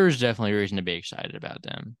 there was definitely reason to be excited about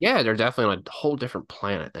them. Yeah, they're definitely on a whole different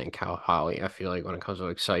planet than Cal Poly. I feel like when it comes to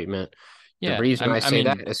excitement, the Yeah, reason I I say mean,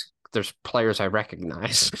 that is there's players I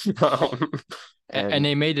recognize. And And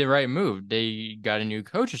they made the right move. They got a new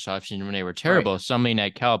coach this offseason when they were right, terrible, something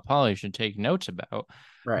that Cal Poly should take notes about.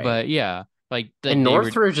 right. But yeah, like And they were,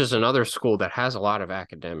 Northridge is another school that has a lot of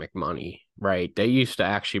academic money, right? They used to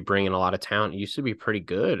actually bring in a lot of talent. It used to be pretty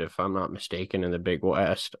good, if I'm not mistaken, in the Big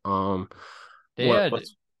West. they had,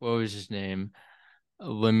 What's what was his name?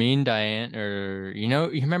 Lamine Diane, or you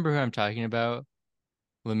remember who I'm talking about?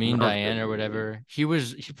 Lamine Diane or Northridge? whatever. He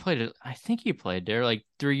played it. I think he played there like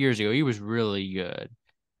 3 years ago. He was really good.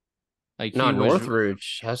 Like No, he was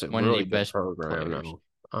Northridge has a one of the really good best program players.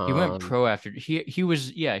 now. He went pro after he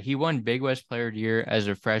was yeah, he won Big West Player of the Year as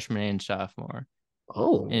a freshman and sophomore.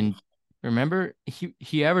 Oh, And remember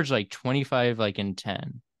he averaged like 25 like in 10.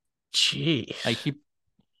 Like jeez. he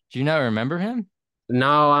do you not remember him?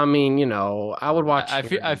 No, I mean, I would watch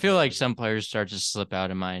here I and feel like there. some players start to slip out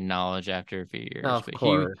of my knowledge after a few years, Of but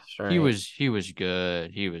course, right. he was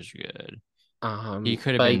good. He was good. He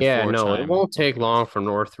could have But been yeah, no, it four-time won't take coach. long for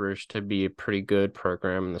Northridge to be a pretty good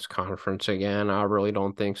program in this conference again. I really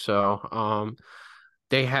don't think so.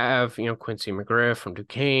 They have, Quincy McGriff from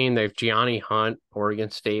Duquesne. They have Gianni Hunt,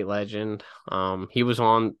 Oregon State legend. He's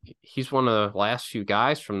one of the last few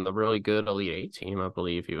guys from the really good Elite Eight team. I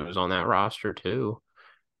believe he was on that roster too.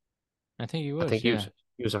 I think he I was, think he yeah. was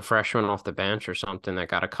he was a freshman off the bench or something that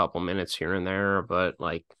got a couple minutes here and there, but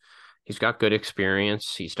like he's got good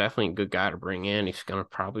experience. He's definitely a good guy to bring in. He's gonna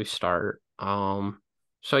probably start.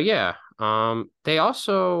 So yeah. They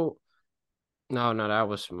also no, that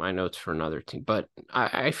was my notes for another team, but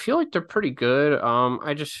I feel like they're pretty good.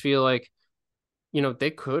 I just feel like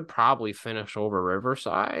they could probably finish over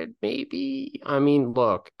Riverside, maybe. I mean,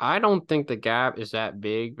 look, I don't think the gap is that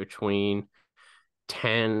big between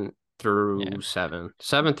 10 Yeah. through 7.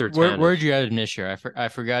 7 through 10 Where'd is you have them this year? I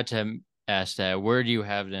forgot to ask that. Where do you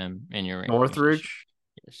have them in your rankings this year? Northridge.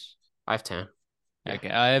 Yes. I have 10. Yeah. Okay.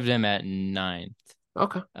 I have them at ninth.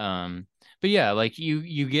 Okay. Um, but yeah, like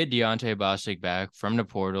you get Deontay Bostic back from the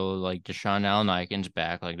portal, like Deshaun Allen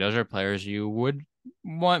back. Like those are players you would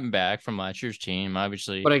want back from last year's team.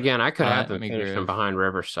 Obviously, But again, I could have Hunt, them finishing McGriff. behind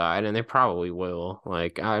Riverside, and they probably will.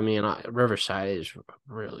 Like, I mean, Riverside is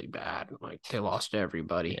really bad. Like, they lost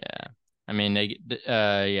everybody. Yeah. I mean,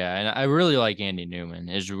 yeah, and I really like Andy Newman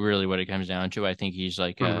is really what it comes down to. I think he's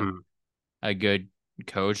like Hmm. a good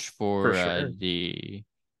coach For for sure. the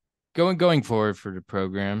going forward for the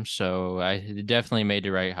program. So I definitely made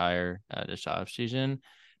the right hire this offseason.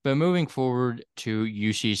 But moving forward to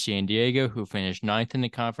UC San Diego, who finished ninth in the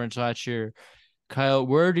conference last year. Kyle,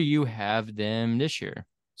 where do you have them this year?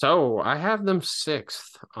 So I have them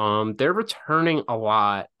sixth. They're returning a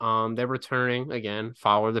lot. They're returning again.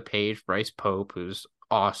 Follow the page. Bryce Pope, who's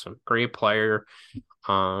awesome, great player.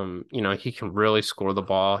 He can really score the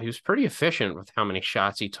ball. He was pretty efficient with how many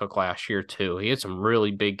shots he took last year too. He had some really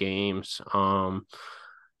big games.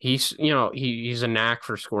 He's a knack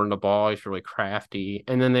for scoring the ball. He's really crafty.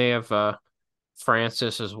 And then they have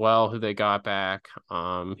Francis as well, who they got back.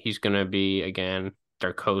 He's gonna be again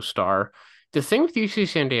their co-star. The thing with UC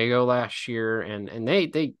San Diego last year, and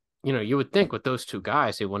they you would think with those two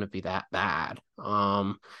guys they wouldn't be that bad.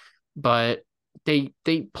 But they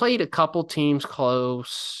played a couple teams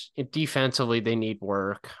close. Defensively, they need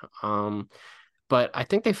work. But I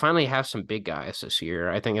think they finally have some big guys this year.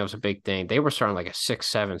 I think that was a big thing. They were starting like a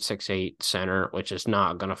 6'7", 6'8" center, which is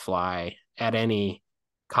not gonna fly at any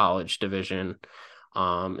college division,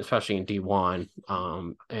 especially in D1.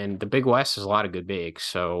 And the Big West is a lot of good bigs.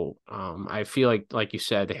 So I feel like you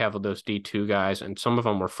said, they have those D2 guys, and some of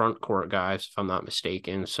them were front court guys, if I'm not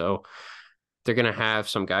mistaken. So they're going to have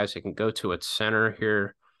some guys they can go to at center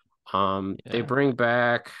here. They Yeah. bring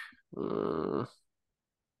back, uh,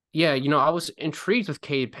 yeah, I was intrigued with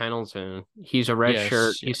Cade Pendleton. He's a red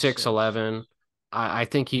shirt. Yes, He's yes, yes. 6'11". I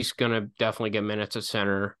think he's going to definitely get minutes at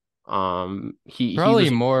center. He Probably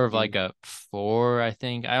was more of like a four, I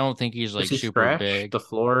think. I don't think he's does like he super stretch big. the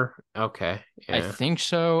floor? Okay, I yeah. think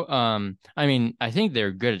so. I mean, I think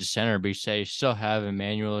they're good at center, but they still have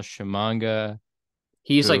Emmanuel Shamanga,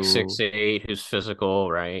 He's like who 6'8", who's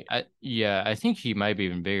physical, right? I think he might be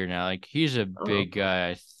even bigger now. Like he's a Oh, big okay. guy,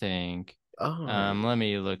 I think. Oh, Let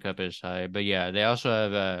me look up his height. But yeah, they also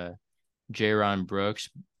have Jaron Brooks,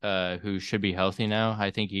 who should be healthy now. I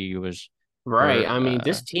think he was right. hurt. I mean,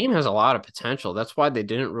 this team has a lot of potential. That's why they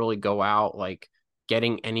didn't really go out like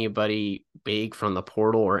getting anybody big from the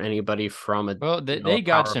portal or anybody from Well, a they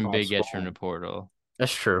got Power some Five big gets from the school. portal.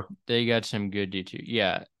 That's true. They got some good D2.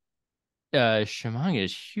 Yeah. Shamanga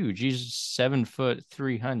is huge. He's 7 foot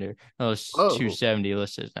 300. No, it's Oh, 270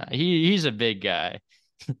 listed now. He's a big guy.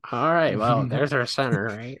 All right. Well, there's our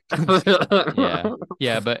center, right? Yeah.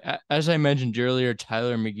 Yeah, but as I mentioned earlier,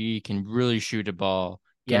 Tyler McGee can really shoot a ball,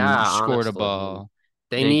 can Yeah, score the honestly. ball.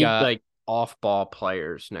 They They need got like off-ball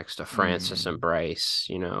players next to Francis and mm, Bryce,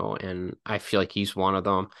 and I feel like he's one of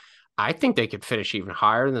them. I think they could finish even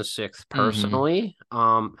higher than sixth hmm personally.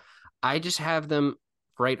 I just have them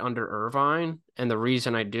right under Irvine, and the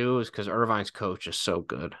reason I do is because Irvine's coach is so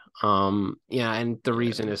good. Yeah, and the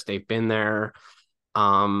reason yeah. is they've been there.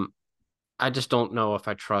 Um, I just don't know if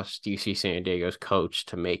I trust UC San Diego's coach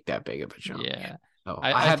to make that big of a jump yet. Yeah. So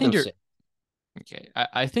I I have think them they're sit okay.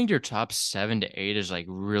 I think their top 7 to 8 is like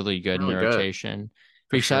really good in really the good rotation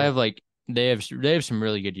for because I sure. have like they have some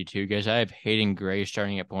really good D2 guys. I have Hayden Gray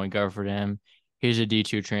starting at point guard for them. He's a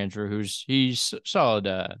D2 transfer he's solid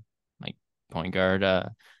like point guard.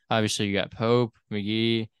 Obviously you got Pope,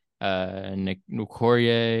 McGee, Nick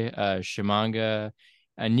Nukorie, Shimanga,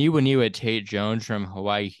 Niwa Tate Jones from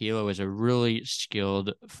Hawaii Hilo is a really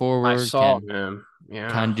skilled I forward, saw can him.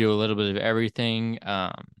 kind Yeah. of do a little bit of everything.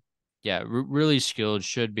 Yeah, really skilled.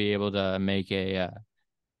 Should be able to make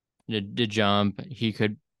the jump. He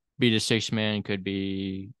could be the sixth man.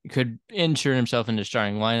 Could insert himself in the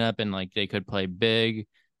starting lineup, and like they could play big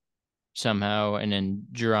somehow. And then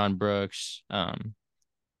Jerron Brooks,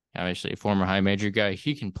 obviously a former high major guy,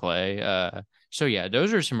 he can play. So yeah,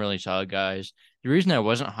 those are some really solid guys. The reason I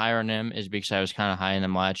wasn't higher on them is because I was kind of high on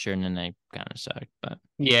them last year, and then they kind of sucked. But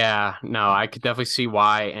Yeah, no, I could definitely see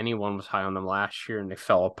why anyone was high on them last year and they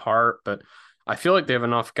fell apart, but I feel like they have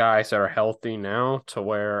enough guys that are healthy now to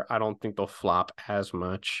where I don't think they'll flop as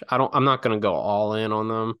much. I'm not going to go all in on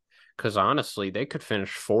them because honestly, they could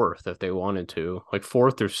finish fourth if they wanted to. Like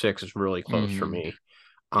fourth through six is really close for mhm. me.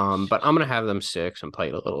 Yes. But I'm going to have them six and play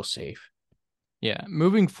it a little safe. Yeah,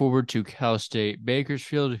 moving forward to Cal State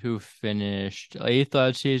Bakersfield, who finished eighth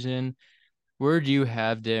last season. Where do you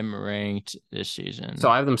have them ranked this So season?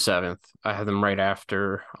 I have them seventh. I have them right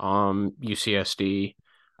after UCSD.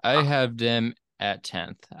 I Uh, have them at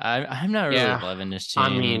 10th. I'm not really yeah, loving this I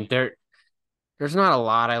mean, team. there's not a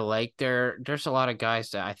lot I like there. There's a lot of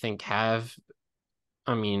guys that I think have,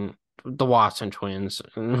 I mean, the Watson twins.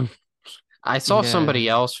 I saw somebody Yeah,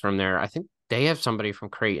 else from there. I think they have somebody from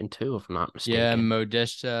Creighton too, if I'm not yeah, mistaken.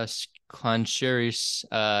 Modesta Clancheris.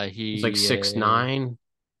 He's like 6'9",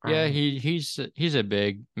 Yeah, right? he's a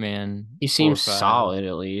big man, He 4 or seems 5. solid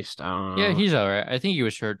at least. I don't Yeah, know. he's all right. I think he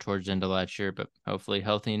was hurt towards the end of last year, but hopefully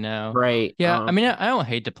healthy now. Right. Yeah, I mean, I don't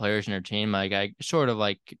hate the players in their team. Like, I sort of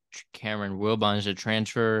like Cameron Wilbon as a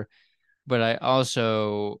transfer, but I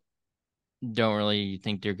also don't really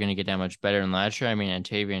think they're going to get that much better than last year. I mean,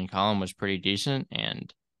 Antavian Collin was pretty decent,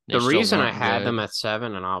 and they The still reason I weren't had them good. at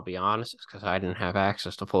seven, and I'll be honest, is because I didn't have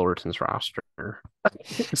access to Fullerton's roster.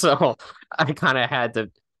 So I kind of had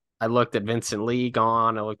to. I looked at Vincent Lee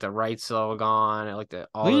gone. I looked at Wrightsell gone. I looked at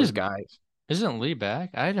all Lee those is guys. isn't Lee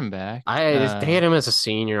back? I had him back. They had him as a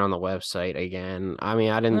senior on the website again. I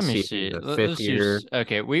mean, I didn't Let me see if he see. was a fifth Let's year. use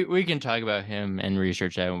okay. We can talk about him and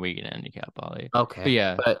research that when we get into Cal Poly. But Okay,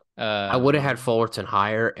 yeah, but I would have had um, Fullerton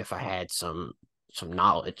higher if I had some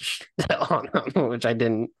knowledge on him, which I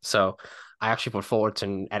didn't. So I actually put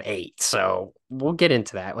Fullerton at eight. So we'll get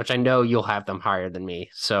into that, which I know you'll have them higher than me.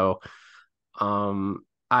 So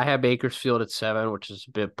I have Bakersfield at seven, which is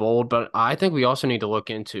a bit bold, but I think we also need to look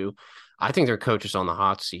into. I think their coach is on the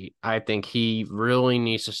hot seat. I think he really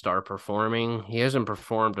needs to start performing. He hasn't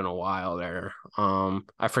performed in a while there.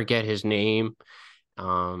 I forget his name.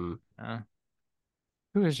 Um, uh,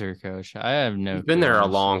 who is their coach? I have no he's been clue, there a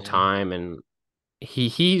long honestly. time, and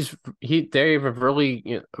they have a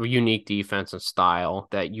really unique defense and style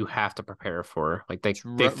that you have to prepare for. Like It's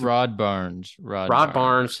they Rod Barnes. Rod Rod Barnes.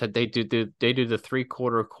 Barnes said they do the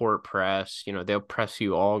 3/4 court press. They'll press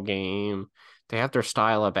you all game. They have their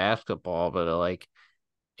style of basketball, but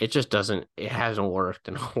it hasn't worked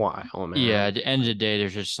in a while, Yeah, man. at the end of the day, they're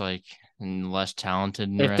just like less talented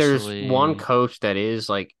than the If rest of the there's one league. coach that is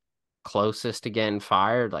like closest to getting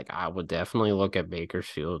fired, like I would definitely look at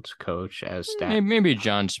Bakersfield's coach as that. Maybe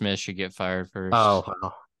John Smith should get fired Oh, first.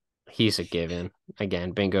 well, he's a given.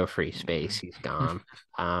 Again, bingo free space. He's Yeah. gone.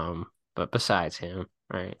 But besides him,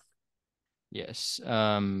 right? Yes.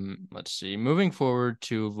 Let's see. Moving forward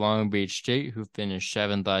to Long Beach State, who finished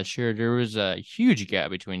seventh last year, there was a huge gap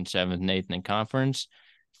between seventh and eighth in the conference,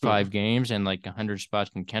 Hmm. 5 games and like 100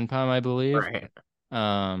 spots in Ken Palm, I believe. Right.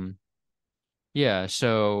 Um, yeah.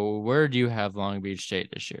 So where do you have Long Beach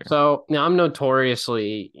State this year? So now I'm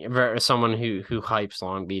notoriously someone who hypes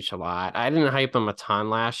Long Beach a lot. I didn't hype them a ton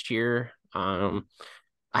last year. I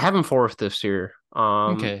have them fourth this year.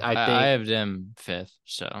 Okay, I I think have them fifth.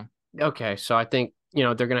 So okay, so I think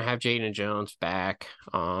they're gonna have Jaden Jones back.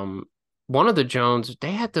 One of the Jones,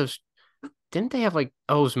 they had those. Didn't they have like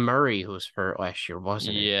it was Murray who was hurt last year,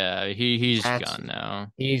 wasn't it? Yeah, he's That's gone now.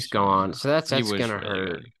 He's So gone. So he that's was gonna really hurt.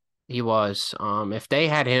 good. He was. If they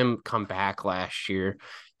had him come back last year,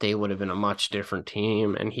 they would have been a much different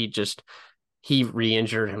team. And he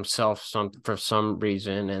re-injured himself for some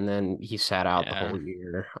reason, and then he sat out the Yeah. whole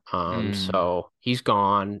year. Mm. So he's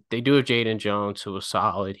gone. They do have Jaden Jones, who was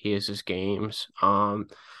solid. He has his games.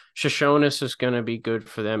 Shoshonis is going to be good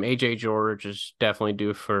for them. AJ George is definitely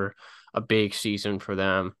due for a big season for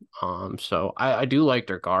them. So I do like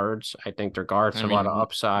their guards. I think their guards I have a lot of mean,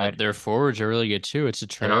 upside. their forwards are really good too. It's a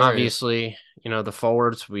And Traore. obviously, the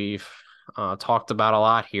forwards we've talked about a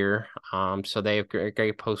lot here. So they have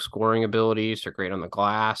great post scoring abilities. They're great on the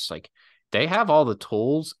glass. Like they have all the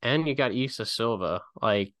tools, and you got Issa Silva.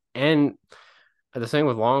 And the thing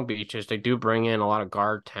with Long Beach is they do bring in a lot of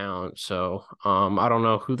guard talent. So I don't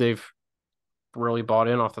know who they've really bought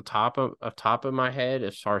in off the top of my head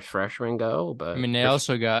as far as freshmen go, I but mean, they there's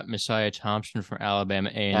also got Messiah Thompson from Alabama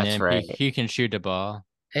that's A&M. He right. he can shoot the ball.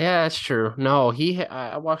 Yeah, that's true. No,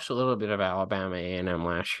 I watched a little bit of Alabama A&M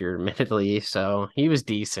last year, admittedly, so he was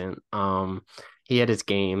decent. He had his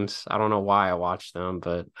games. I don't know why I watched them,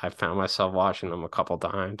 but I found myself watching them a couple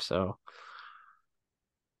times. So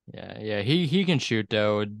Yeah, he can shoot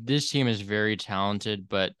though. This team is very talented,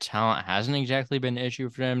 but talent hasn't exactly been an issue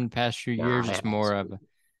for them the past few nah, years. it It's more has of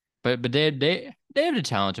but they have the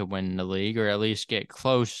talent to win the league or at least get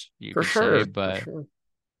close, you for could say. sure, for But sure.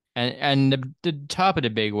 and the top of the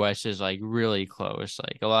Big West is like really close.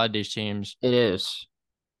 Like a lot of these teams, It is.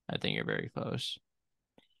 I think are very close.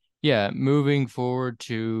 Yeah, moving forward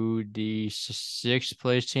to the sixth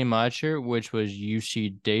place team last year, which was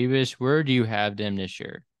UC Davis. Where do you have them this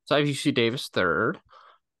year? So I have UC Davis third.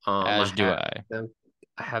 I As do have I. them.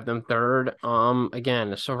 I have them third.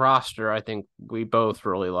 Again, it's a roster I think we both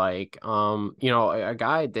really like. A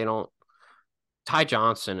guy they don't Ty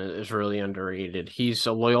Johnson is really underrated. He's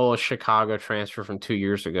a Loyola Chicago transfer from 2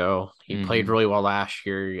 years ago. He played Hmm. really well last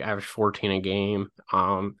year. He averaged 14 a game.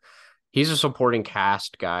 He's a supporting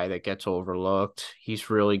cast guy that gets overlooked. He's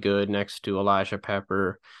really good next to Elijah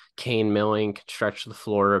Pepper. Kane Milling can stretch the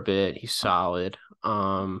floor a bit. He's solid.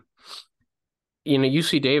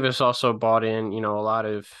 UC Davis also bought in, a lot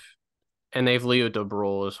of, and they've Leo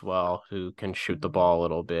DeBrule as well, who can shoot the ball a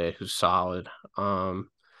little bit, who's solid.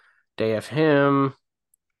 They have him.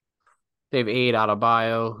 They have Aid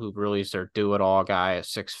Adebayo, who really is their do-it-all guy at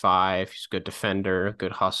 6'5". He's a good defender,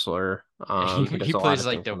 good hustler. He He does he a lot plays of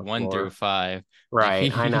like things the on the one through floor. five. Like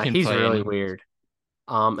Right, I he know. can He's play really any. weird.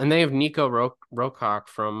 And they have Nico Rocock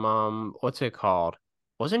from what's it called?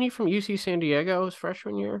 Wasn't he from UC San Diego his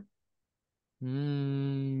freshman year? I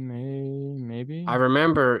Maybe.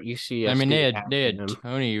 remember I mean, UCSD had they had him.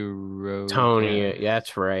 Tony Tony, Roca, yeah,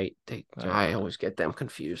 that's right. but I always get them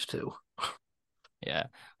confused too. yeah.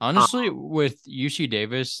 Uh, Honestly, with UC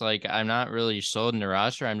Davis, like I'm not really sold in the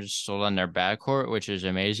roster. I'm just sold on their backcourt, which is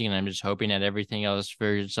amazing, and I'm just hoping that everything else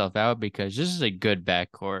figures itself out because this is a good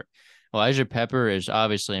backcourt. Elijah Pepper is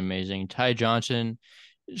obviously amazing. Ty Johnson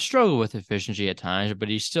struggle with efficiency at times, but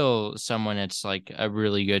he's still someone that's like a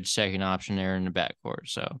really good second option there in the backcourt.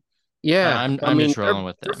 So yeah, I I'm mean just their rolling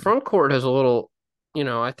with their them. front court has a little,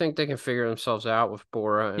 I think they can figure themselves out with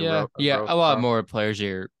Bora and Yeah, a lot Roca. more players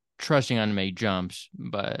here trusting on to make jumps,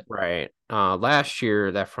 but Right. Last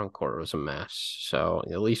year that front court was a mess. So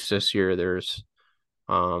at least this year there's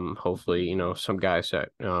hopefully, some guys that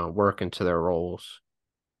work into their roles.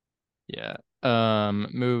 yeah.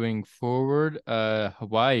 Moving forward,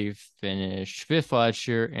 Hawaii finished fifth last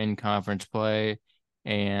year in conference play,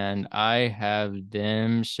 and I have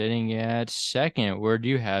them sitting at second. Where do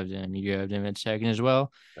you have them? You have them at second as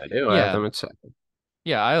well. I do. I have Yeah, them at second.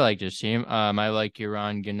 yeah, I like this team. I like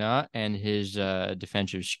Iran Gannat and his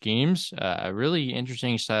defensive schemes. A really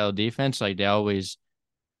interesting style of defense. Like they always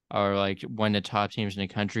are like one of the top teams in the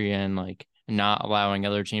country and like not allowing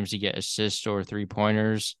other teams to get assists or 3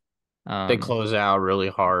 pointers. They Um, close out really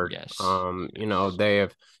hard. yes, yes, They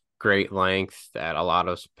have great length at a lot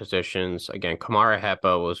of positions. Again, Kamara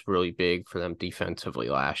Hepa was really big for them defensively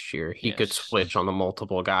last year. He could yes. switch on the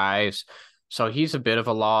multiple guys. So he's a bit of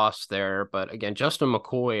a loss there. But again, Justin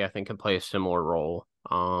McCoy, I think, can play a similar role.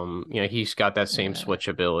 He's got that same Yeah. switch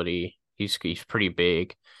ability. He's pretty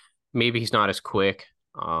big. Maybe he's not as quick.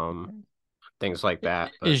 Things like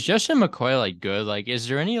that. But Is Justin McCoy like good? Like, is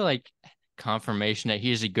there any like confirmation that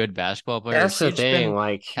he's a good basketball player? that's the thing.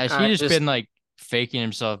 Like, Has he I just just been like faking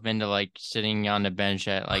himself into like sitting on the bench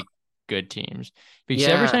at like good teams? Because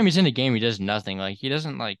every yeah. time he's in the game, he does nothing. Like he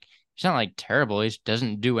doesn't like he's not like terrible. He just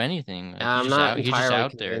doesn't do anything. Like I'm not he's just entirely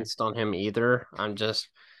out there. convinced on him either.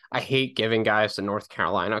 I hate giving guys the North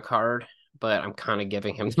Carolina card, but I'm kind of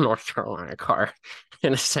giving him the North Carolina card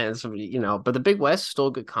in a sense of, but the Big West is still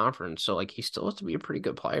a good conference. So like he still has to be a pretty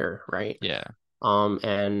good player, right? Yeah.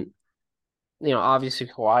 And obviously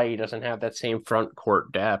Hawaii doesn't have that same front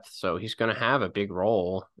court depth, so he's going to have a big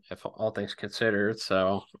role if all things considered.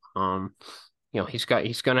 So, um, he's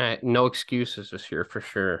going to no excuses this year for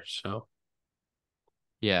sure. So,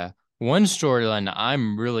 Yeah. One storyline that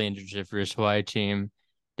I'm really interested for this Hawaii team,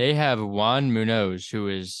 they have Juan Munoz, who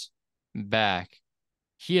is back.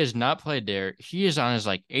 He has not played there. He is on his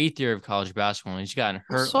like eighth year of college basketball, and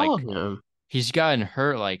I saw him. he's gotten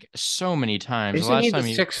hurt like so many times. The Isn't he last the time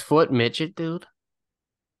he 6 foot midget dude?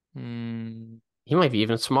 mm, He might be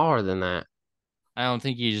even smaller than that. I don't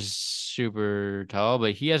think he's super tall,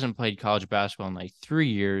 but he hasn't played college basketball in like 3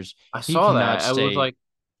 years. I He saw cannot that. I was stay like,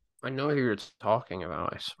 I know who you're talking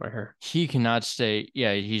about, I swear. he cannot stay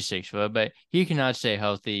yeah, he's 6 foot, but he cannot stay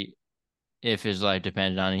healthy if his life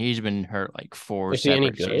depended on it. He's been hurt like four Is he any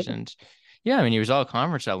separate good? seasons. Yeah, I mean he was all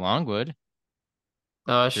conference at Longwood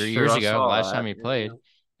That's three true. years I ago, saw last time that. he Yeah. played.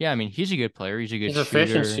 Yeah, I mean he's a good player. He's a good His shooter.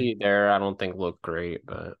 efficiency there, I don't think looked great,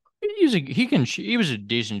 but He was a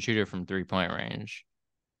decent shooter from 3 point range.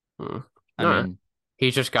 hmm. I No, mean,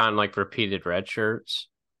 he's just gotten like repeated red shirts.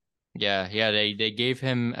 yeah, they gave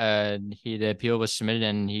him the appeal was submitted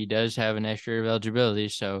and he does have an extra year of eligibility,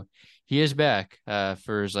 so he is back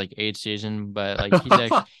for his like eighth season, but like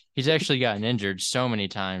That he's actually gotten injured so many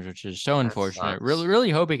times, which is so unfortunate. Really sucks. really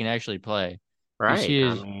hope he can actually play because Right. I he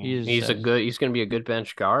mean, is he's going to be a good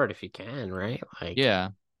bench guard if he can, right? Like, yeah,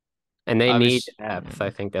 and they need obviously depth. I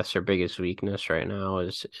think that's their biggest weakness right now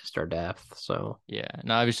is their depth. So, yeah.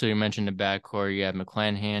 And obviously we mentioned the backcourt, you have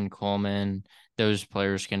McClanahan, Coleman, those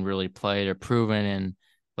players can really play. They're proven and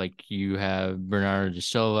like you have Bernardo de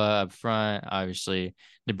Silva up front. Obviously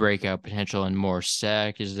the breakout potential and more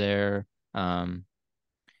sack is there. Um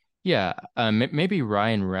yeah, maybe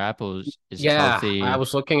Ryan Rappel is yeah, I healthy.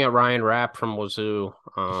 was looking at Ryan Rapp from Wazoo.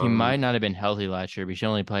 He might not have been healthy last year, but he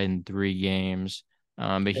only played in 3 games. But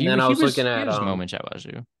And then I was looking he at has moments at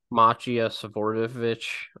Wazoo. Machia Savordovic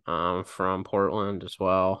from Portland as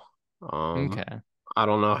well. Um, Okay. I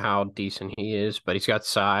don't know how decent he is, but he's got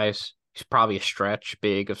size. He's probably a stretch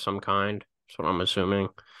big of some kind. That's what I'm assuming.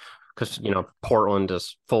 Because, Portland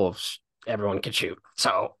is full of everyone can shoot.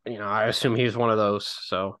 So, I assume he's one of those.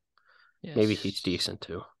 So maybe he's Yes. decent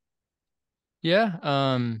too. Yeah,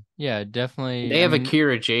 yeah, definitely. They I have mean,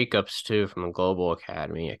 Akira Jacobs too from the Global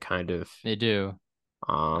Academy. It kind of they do.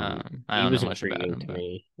 I he don't know was much about intriguing him, to but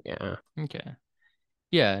me. Yeah. okay.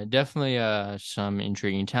 Yeah, definitely some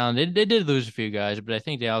intriguing talent. They did lose a few guys, but I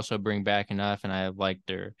think they also bring back enough and I like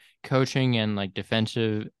their coaching and like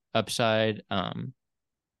defensive upside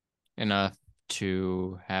enough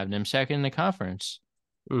to have them second in the conference.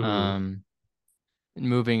 Hmm. Um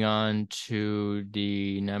moving on to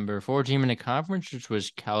the number 4 team in the conference, which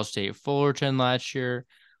was Cal State Fullerton last year.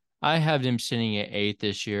 I have them sitting at 8th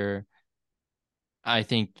this year. I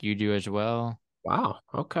think you do as well. Wow.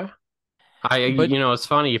 Okay. But It's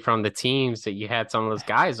funny from the teams that you had some of those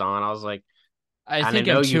guys on. I was like, I and I think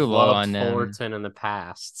know I'm too you've low loved on them. Fullerton in the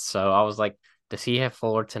past, so I was like, does he have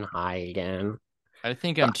Fullerton high again? I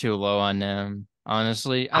think I'm But too low on them,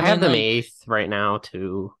 honestly. I I have mean, them eighth right now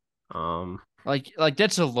too. Um, like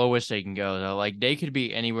that's the lowest they can go though. Like they could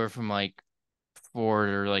be anywhere from like 4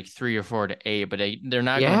 or like 3 or 4 to 8, but they're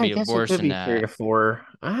not going yeah, to I be guess it worse could than be three that. to four.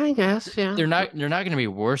 I guess, yeah. They're not going to be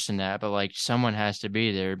worse than that, but like someone has to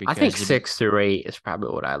be there I think because 6 through 8 is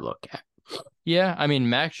probably what I look at. yeah, I mean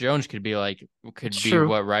Max Jones It's could be true.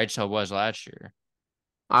 what Wrightsell was last year.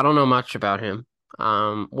 I don't know much about him.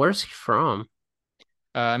 Where's he from?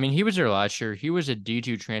 I mean he was there last year. He was a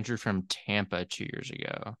D2 transfer from Tampa 2 years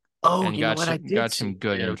ago Oh, and you know what? I did got see some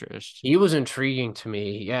good him. interest. He was intriguing to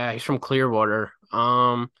me. Yeah, he's from Clearwater.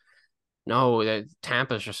 No, that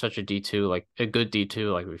Tampa's just such a D2, like a good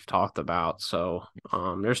D2, like we've talked about. So,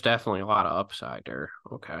 there's definitely a lot of upside there.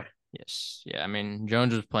 Okay. Yes. Yeah. I mean,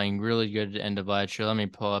 Jones was playing really good at the end of last year. Let me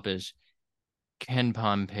pull up his Ken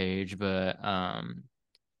Palm page, but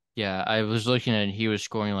yeah, I was looking at it, he was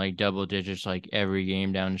scoring like double digits like every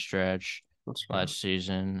game down the stretch That's good. last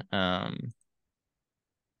season.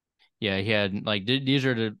 Yeah, he had like these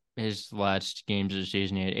are his last games of the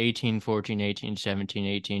season. He had 18, 14, 18, 17,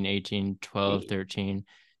 18, 18, 12, Hey. 13,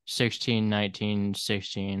 16, 19,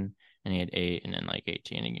 16, and he had 8 and then like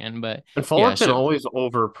 18 again. But And yeah, Fullerton so always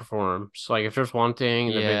overperforms. Like if there's one thing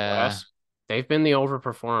in the Big yeah, West, they've been the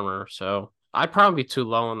overperformer. So, I'd probably be too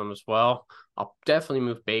low on them as well. I'll definitely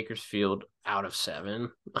move Bakersfield out of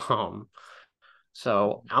 7. Um,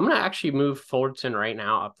 so I'm gonna actually move Fullerton right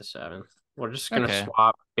now up to 7. We're just gonna Okay.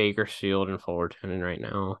 swap Bakersfield and Fullerton in right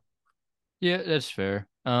now. Yeah, that's fair.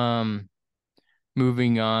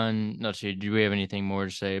 Moving on. Let's see. Do we have anything more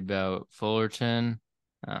to say about Fullerton?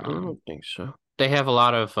 I Um, don't think so. They have a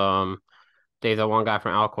lot of they have the one guy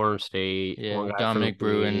from Alcorn State, yeah, one guy from Dominic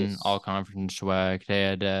Bruin, all Day's. conference swag. They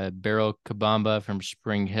had Beryl Kabamba from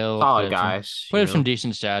Spring Hill Solid guys, put up some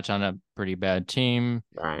decent stats on a pretty bad team.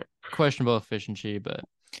 Right. Questionable efficiency, but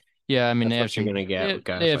yeah, I mean That's what you're gonna get with they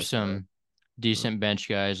guys have like that. some decent bench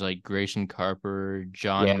guys like Grayson Carper,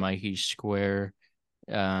 John Yeah, Mikey Square.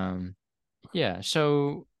 Um, yeah,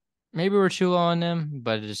 so maybe we're too low on them,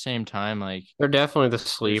 but at the same time, like they're definitely the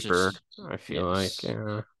there's sleeper. just I feel like, yes,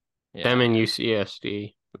 yeah. Them and yeah,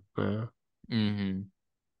 UCSD. Yeah. mm-hmm,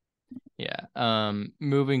 yeah.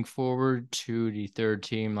 Moving forward to the third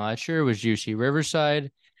team last year was UC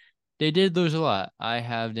Riverside. They did lose a lot. I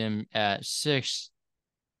have them at 6th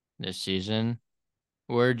this season.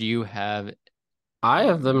 Where do you have I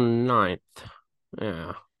have them? them ninth.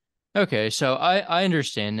 Yeah. Okay, so I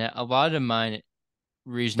understand that. A lot of mine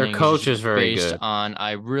Their reasoning is just coach is very based good. on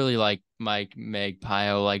I really like Mike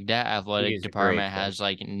Magpio. Like that He athletic is a great department coach. has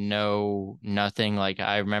like nothing. Like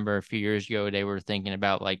I remember a few years ago they were thinking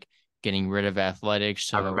about like getting rid of athletics.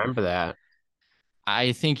 I So remember that.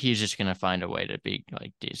 I think he's just gonna find a way to be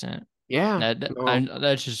like decent. Yeah. No,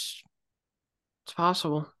 That's just it's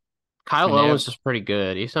possible. I Kyle mean they have Owens is pretty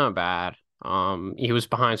good. He's not bad. He was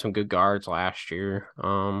behind some good guards last year.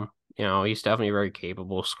 He's definitely a very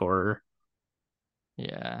capable scorer.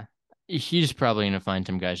 yeah. He's probably gonna find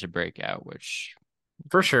some guys to break out, which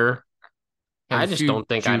For sure. have I a just few don't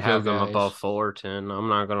think I'd JUCO have them above guys. Fullerton. I'm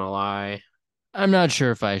not gonna lie. I'm not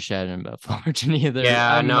sure if I shot him about Fullerton either.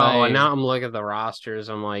 Yeah, I no, and might. now I'm looking at the rosters.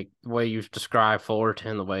 I'm like, the way you've described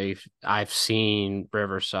Fullerton, the way I've seen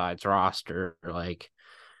Riverside's roster, like,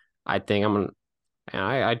 I think I'm gonna, and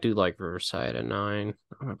I do like Riverside at 9.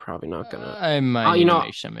 I'm probably not gonna, I might oh, need to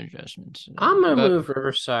make some adjustments to I'm that. gonna But move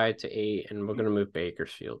Riverside to 8, and we're gonna move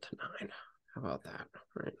Bakersfield to 9. How about that?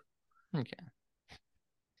 Right? okay.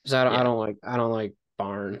 Because I Yeah. don't like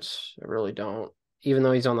Barnes. I really don't. Even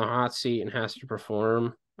though he's on the hot seat and has to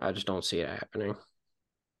perform, I just don't see it happening.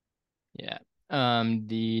 Yeah.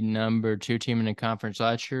 The number 2 team in the conference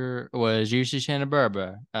last year was UC Santa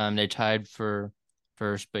Barbara. They tied for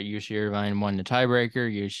first, but UC Irvine won the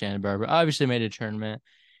tiebreaker. UC Santa Barbara obviously made a tournament.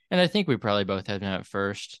 And I think we probably both had them at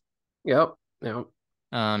first. Yep. Yep.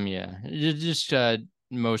 Yeah. Just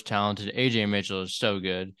most talented. Ajay Mitchell is so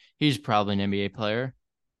good. He's probably an NBA player.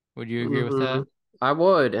 Would you agree with hmm that? I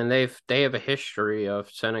would, and they have a history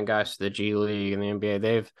of sending guys to the G League and the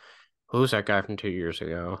NBA. Who's that guy from 2 years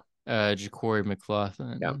ago? Ja'Cory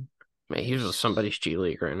Yep, McLaughlin. man, he's with He's somebody's G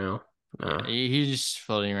League right now. Yeah, he's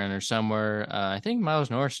floating around there somewhere. I think Miles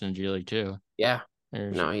Norris in G League too. Yeah,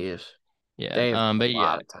 There's no, he is. yeah. They have a But yeah,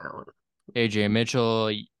 lot of talent. AJ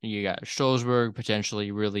Mitchell. You got Stolzberg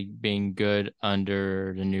potentially really being good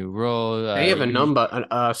under the new role. They have a You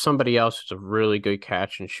number, somebody else who's a really good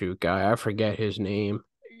catch and shoot guy. I forget his name.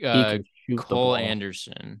 He uh can shoot the Cole ball.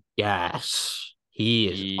 Anderson. Yes, he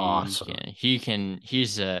is awesome.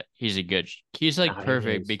 He's like Nah, he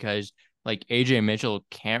perfect is. because like AJ Mitchell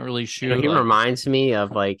can't really shoot He like reminds me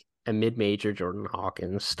of like a mid-major Jordan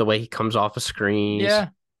Hawkins. The way he comes off of screens, yeah,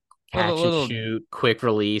 catch and little shoot, quick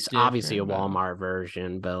release. Obviously a different, but Walmart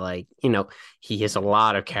version, but like, he has a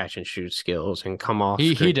lot of catch and shoot skills and come off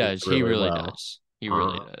he screens does. He really really well. does. He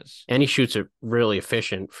really Uh, does. and he shoots it really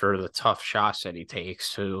efficient for the tough shots that he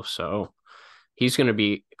takes too. So he's going to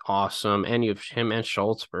be awesome. And you have him and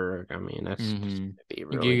Schultzberg. I mean, that's just Mm-hmm. going to be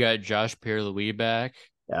You really, got Josh Pierre-Louis back.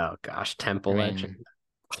 oh gosh, I Temple legend. mean,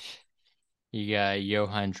 you got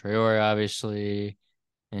Johan Traore, obviously,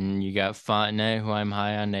 and you got Fontenay, who I'm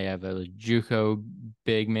high on. They have a JUCO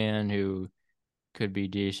big man who could be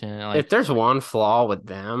decent. If Like, there's one flaw with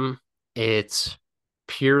them, it's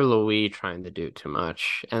pure Louis trying to do too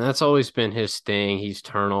much. And that's always been his thing. He's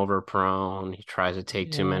turnover prone. He tries to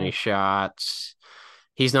take too many yeah, shots.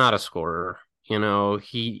 He's not a scorer.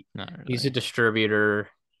 not He's a really. distributor.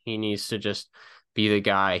 He needs to just be the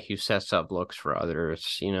guy who sets up looks for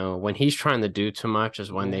others. When he's trying to do too much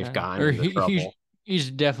is when they've Yeah, gotten or into trouble.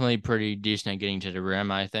 he's definitely pretty decent at getting to the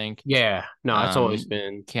rim. I think. Yeah, no, that's always Um,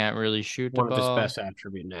 been can't really shoot the one of his ball. best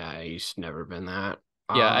attributes. Nah, he's never been that.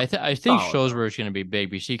 Yeah, I think Solid though. Schulzberg's going to be big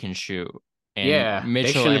because he can shoot, and Yeah,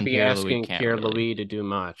 they Mitchell shouldn't and be Pierre Louis asking can't Pierre really. Louis to do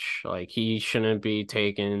much. Like he shouldn't be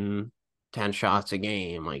taking. 10 shots a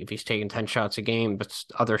game. Like if he's taking 10 shots a game, but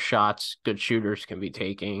other shots good shooters can be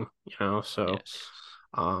taking, so Yes.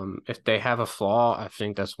 if they have a flaw, I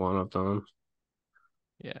think that's one of them.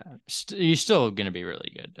 Yeah. He's still gonna be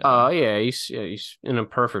really good though. Yeah, he's in a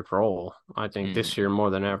perfect role, I think, this year Mm, more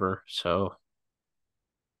than ever. So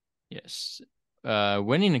yes.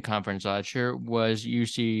 Winning the conference last year was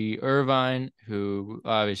UC Irvine, who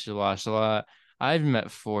obviously lost a lot. I've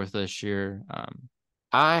met fourth this year.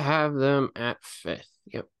 I have them at fifth.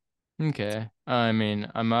 Yep. Okay. I mean,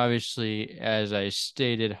 I'm obviously, as I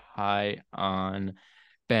stated, high on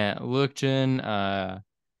Bant Lupton.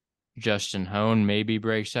 Justin Hone maybe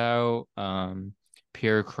breaks out.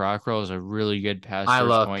 Pierre Crockrell is a really good pass I first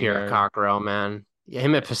love point Pierre guard. Cockrell, man. Yeah,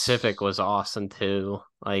 him at Pacific Yes. was awesome too.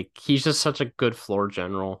 Like he's just such a good floor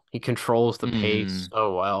general. He controls the pace Mm,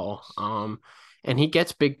 so well. And he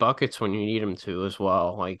gets big buckets when you need him to as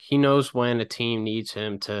well. Like he knows when a team needs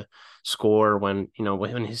him to score, when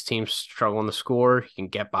when his team's struggling to score, he can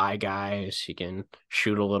get by guys, he can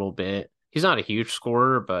shoot a little bit. He's not a huge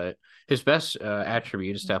scorer, but his best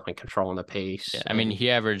attribute is definitely controlling the yeah, pace. I mean, And he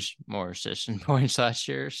averaged more assists and points last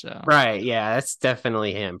year, so right, yeah, that's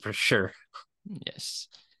definitely him for sure. yes.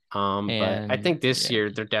 But I And think this yeah,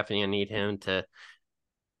 year they're definitely gonna need him to,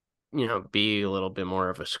 be a little bit more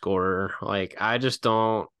of a scorer. Like I just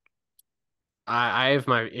don't. I have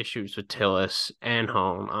my issues with Tillis and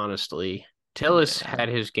Hone, honestly. Tillis yeah. had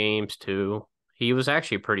his games too. He was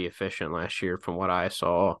actually pretty efficient last year from what I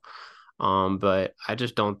saw. But I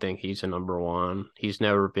just don't think he's a number one. He's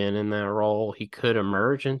never been in that role. He could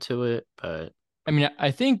emerge into it, but I mean,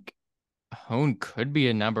 I think Hone could be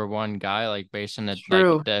a number one guy, like based on the like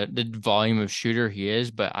true. the volume of shooter he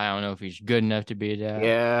is, but I don't know if he's good enough to be that.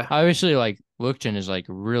 Yeah. Obviously, like Lupton is like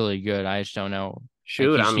really good. I just don't know.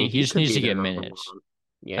 Like Shoot, I mean, he he just could needs be to their get number minutes. one.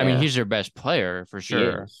 I mean, Yeah, he's their best player for he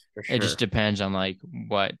sure. is for It just sure. depends on like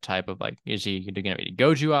what type of like is he going to be the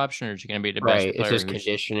go-to option or is he going to be the best Right. Is player his who's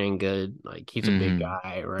conditioning good? Like he's a big mm-hmm.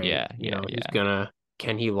 guy, right? Yeah, yeah, He's yeah. gonna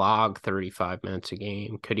can he log 35 minutes a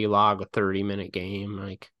game? Could he log a 30-minute game?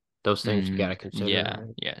 Like those things you Mm-hmm. gotta consider, Yeah,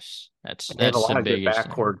 right? yes. And they have a That's the lot of good biggest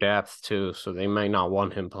thing. backcourt depth too, so they might not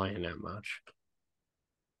want him playing that much.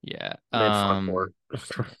 Yeah. I mean front court.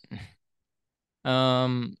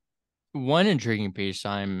 Um one intriguing piece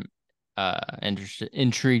I'm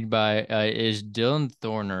intrigued by is Dylan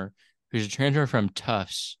Thorner, who's a transfer from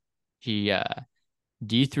Tufts. He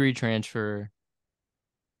D3 transfer.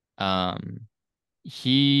 Um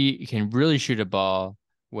he can really shoot a ball,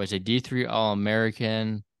 was a D3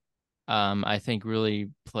 All-American. I think really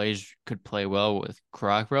could play well with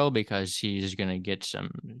Crockrell because he's gonna get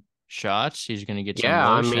some shots, he's gonna get some Yeah,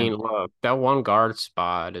 I looks, mean, and look, that one guard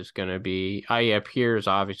spot is gonna be yeah, Pierre's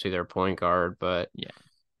obviously their point guard, but yeah,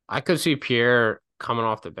 I could see Pierre coming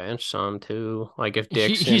off the bench some too. Like if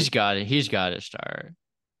he's Dixon. got it. He's got to start.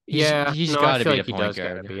 Yeah, He's no, I got to feel be the like he point does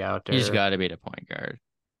gotta guard. be out He's there. got to be the point guard.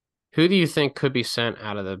 Who do you think could be sent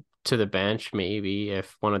out of the to the bench maybe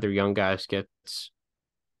if one of their young guys gets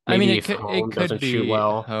I mean, maybe if it Home could doesn't shoot be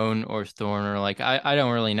well? Hone or Thorner. Like I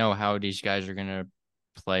don't really know how these guys are gonna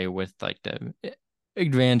play with like the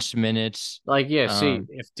advanced minutes. Like, yeah, see, Um,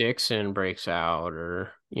 if Dixon breaks out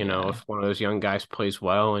or, if yeah, one of those young guys plays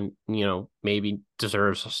well and, maybe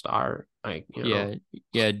deserves a start, like, yeah,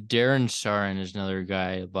 yeah. Darren Sarin is another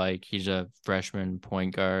guy. Like he's a freshman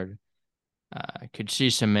point guard. Could see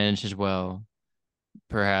some minutes as well.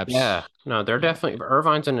 yeah, Perhaps. no, they're Yeah. definitely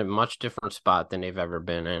Irvine's in a much different spot than they've ever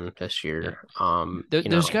been in this Yeah. year.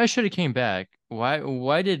 Those guys should have came back. Why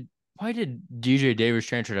did DJ Davis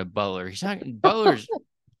transfer to Butler? He's not Butler's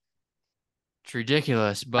it's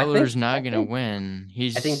ridiculous. I think Butler's I not gonna think win.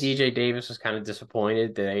 I think He's DJ Davis was kind of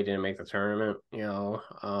disappointed that they didn't make the tournament,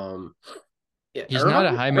 Yeah, he's not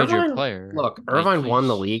a high major player. Look, Like Irvine won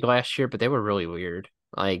the he's league last year, but they were really weird.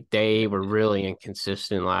 Like they were really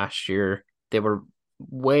inconsistent last year. They were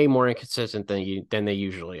way more inconsistent than they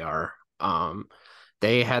usually are.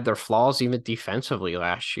 They had their flaws even defensively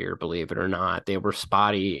last year, believe it or not. They were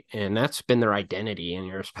spotty, and that's been their identity in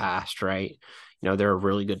years past, right? They're a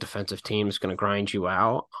really good defensive team is going to grind you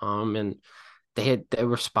out. And they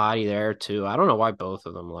were spotty there too. I don't know why both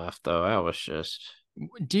of them left though. That was just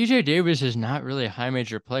DJ Davis is not really a high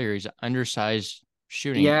major player. He's an undersized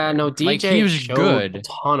shooting Yeah, no, guard. Like he DJ was showed a good.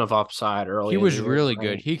 ton of upside He early in the was year, really good.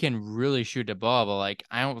 right? He can really shoot the ball, but like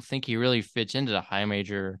I don't think he really fits into the high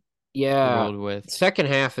major Yeah, world with second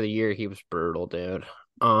half of the year he was brutal, dude.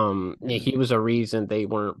 Yeah, he was a reason they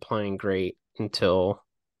weren't playing great until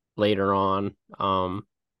later on.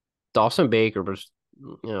 Dawson Baker was,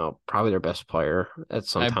 probably their best player at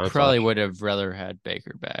some I times probably last would year. have rather had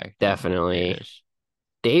Baker back than Definitely. Davis.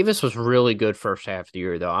 Davis was really good first half of the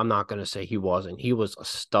year, though. I'm not going to say he wasn't. He was a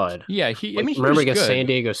stud. Yeah, I Like, mean, he remember was against San good.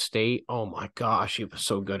 Diego State? Oh my gosh, he was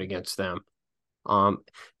so good against them. Um,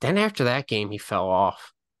 then after that game, he fell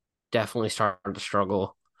off. Definitely started to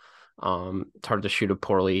struggle. Started to shoot it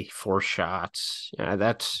poorly, 4 shots. Yeah,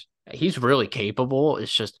 that's he's really capable.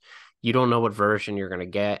 It's just you don't know what version you're gonna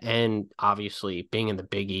get, and obviously being in the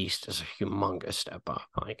Big East is a humongous step up.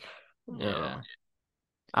 Like, you know, Yeah.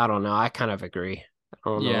 I don't know. I kind of agree. I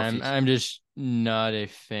don't know Yeah, if I'm he's I'm just not a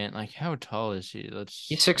fan. Like, how tall is he?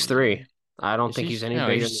 he's Let's six see. three. I don't Is think he? he's any No,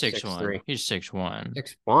 bigger he's than six six one. three. He's 6'1".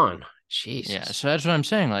 6'1". Yeah, Jesus. so that's what I'm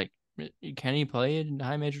saying. Like, can he play at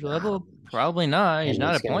high major level? Um, Probably not. He's and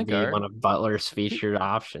not a he's going to point be one guard. of Butler's He, featured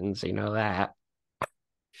options. You know that.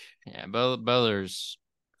 yeah, Butler's.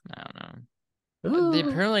 I don't know. They Ooh,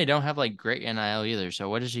 apparently don't have like great NIL either. So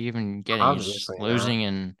what is he even getting? He's obviously not. losing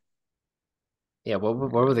in. Yeah, what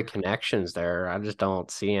were the connections there? I just don't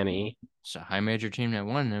see any. It's a high major team that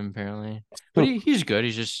won him apparently. But he's good.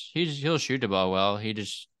 He'll shoot the ball well. He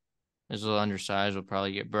just is a little undersized. Will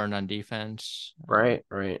probably get burned on defense. Right,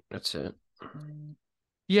 right. That's it.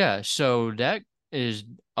 Yeah. So that is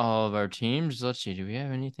all of our teams. Let's see. Do we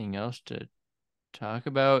have anything else to talk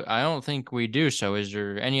about? I don't think we do. So is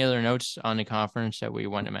there any other notes on the conference that we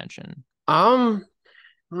want to mention? Um,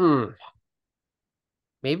 hmm.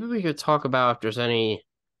 Maybe we could talk about if there's any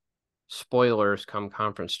spoilers come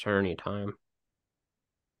conference tourney time.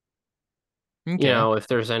 Okay. If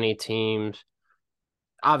there's any teams,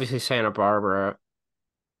 obviously Santa Barbara.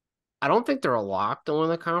 I don't think they're a lock to win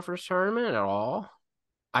the conference tournament at all.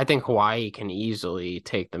 I think Hawaii can easily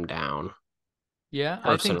take them down, Yeah,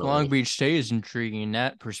 I think Long personally. Beach State is intriguing in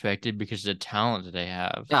that perspective because of the talent that they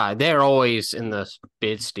have. Yeah, they're always in the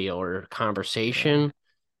bid stealer Yeah. conversation.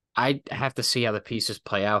 I have to see how the pieces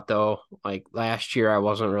play out though. Like last year, I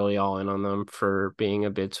wasn't really all in on them for being a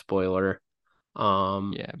bid spoiler.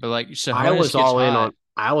 Um, Yeah, but like Sahonis gets hot.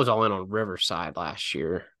 I was all in on Riverside last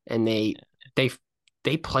year, and they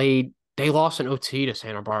they played they lost an OT to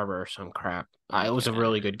Santa Barbara or some crap. It was a Okay.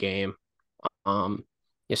 really good game. Um,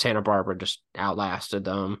 yeah, Santa Barbara just outlasted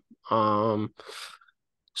them.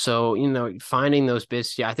 So finding those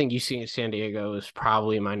bids, yeah, I think UC San Diego is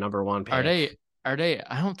probably my number one Are pick. they are they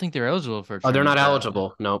I don't think they're eligible for a Oh, they're not tournament though.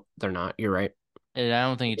 eligible. Nope, they're not. You're right. And I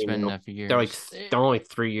don't think it's been Nope. enough years. They're only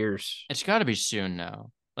 3 years. It's got to be soon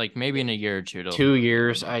now. Like maybe in a year or two they'll 2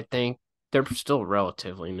 years, I think. They're still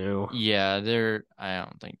relatively new. Yeah, they're I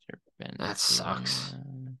don't think they've been That too sucks.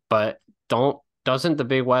 long. But don't doesn't the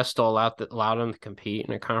Big West still allow them to compete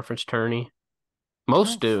in a conference tourney?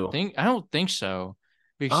 Most do. I don't think so.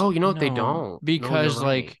 Because Oh, you know what? They no, don't. No, you're because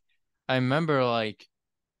right. like I remember like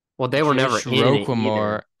Well, they were never Jace in it either.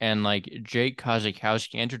 Roquemore and like Jake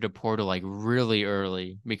Kozakowski entered the portal like really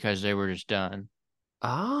early because they were just done.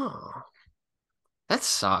 Oh, that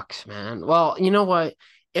sucks, man. Well, you know what?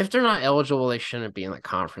 If they're not eligible, they shouldn't be in the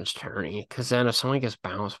conference tourney. Because then if someone gets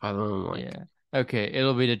bounced by them, like, Yeah. Okay,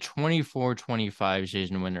 it'll be the 24-25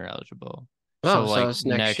 season when they're eligible. oh, So so like it's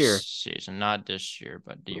next year. next season, not this year,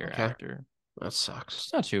 but the year Okay, after. that sucks.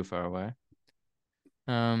 It's not too far away.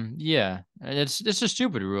 Yeah. It's a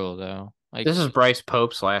stupid rule though. This Like is Bryce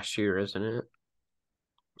Pope's last year, isn't it?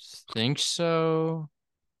 think so.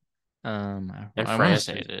 And I want to say Francis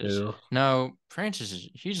it is. too. No,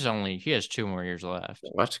 he has 2 more years left.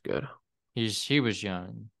 Well, that's good. He was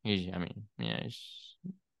young. I mean, yeah, he's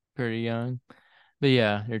pretty young. But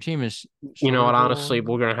yeah, their team is You know sort what? of Honestly, old.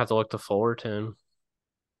 we're gonna have to look to Fullerton.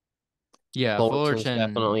 Yeah, Fullerton's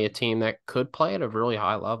Fullerton. definitely a team that could play at a really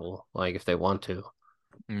high level, like if they want to.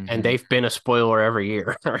 And Hmm. they've been a spoiler every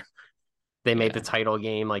year. They made the Yeah, title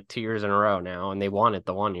game like 2 years in a row now, and they won it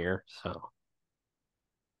the one year. So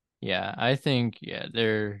yeah. I think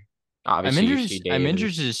they're. obviously UC I'm Davis.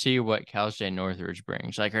 interested to see what Cal State Northridge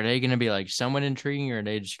brings. Like, are they going to be like somewhat intriguing, or are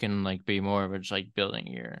they just going to like be more of a just like building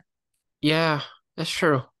year? Yeah, that's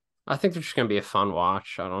true. I think they're just gonna be a fun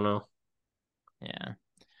watch. I don't know. Yeah.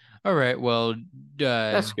 All right. Well,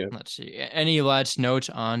 That's good. let's see. Any last notes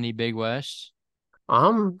on the Big West?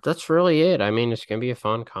 That's really it. I mean, it's gonna be a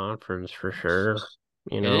fun conference for sure.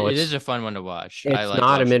 You know, It is it's a fun one to watch. I it's like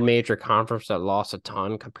not a watching it. mid-major conference that lost a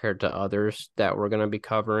ton compared to others that we're gonna be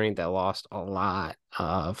covering that lost a lot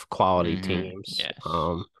of quality teams. Yes.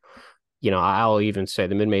 I'll even say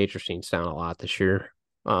the mid-major scene's down a lot this year,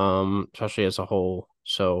 especially as a whole.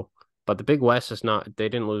 So, but the Big West is not, they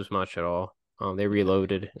didn't lose much at all. They Yeah.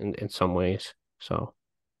 reloaded in some ways. So,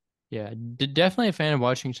 Yeah. Definitely a fan of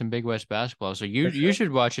watching some Big West basketball. So for you sure.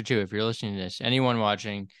 should watch it too if you're listening to this. Anyone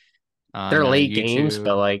watching They're on late games,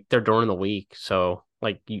 but YouTube. like they're during the week. So,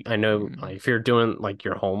 Like I know, like, Mm. if you're doing like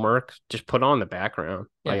your homework, just put on the background.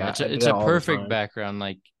 Like Yeah, I do it's that a all the perfect time. background.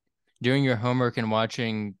 Like doing your homework and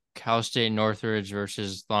watching Cal State Northridge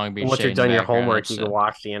versus Long And Beach once you're State in the done your background. homework, That's you can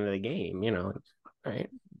watch the end of the game. Right?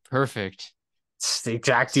 perfect. It's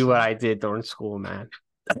exactly what I did during school, man.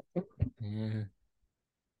 Yeah.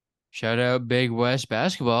 Shout out Big West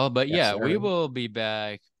basketball. But Yes, yeah, we sir. will be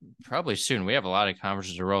back probably soon. We have a lot of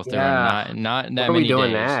conferences to roll through and Yeah. not What that are we many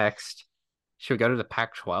doing days. next? Should we go to the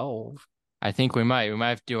Pac-12? I think we might. We might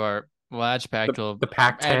have to do our Lads Pac-12 The at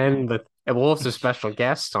Pac-10? And we'll have some special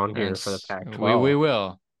guests on here for the it's we Pac-12.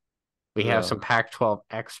 will. We We have some will. Pac-12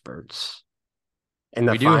 experts in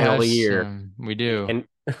the We do final have year, some we do. in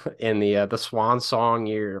in the swan song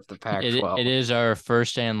year of the It Pac-12. is our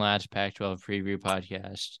first and last Pac-12 preview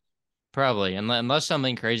podcast. Probably, unless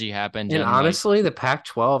something crazy happens And and like honestly, the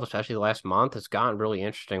Pac-12, especially the last month, has gotten really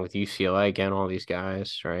interesting with UCLA getting all these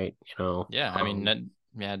guys, right? yeah, I mean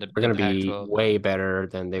yeah, They're the going to be Pac-12. way better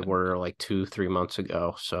than they were like 2, 3 months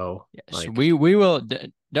ago. So, Yes, like, we will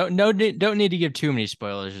don't need to give too many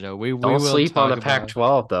spoilers though. We don't will sleep on talk the about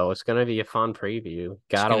Pac-12 though. It's going to be a fun preview. it's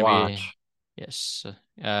Gotta gonna be watch. yes.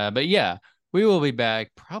 But yeah, we will be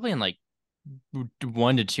back probably in like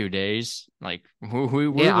 1 to 2 days. Like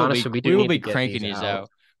Yeah, honestly, we do we will need be to get cranking these these out. out.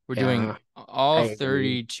 We're doing Yeah, I all agree.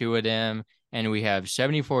 32 of them, and we have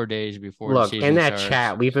 74 days before the Look, in season that starts.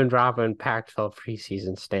 chat, we've been dropping Pac-12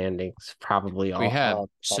 preseason standings probably We have all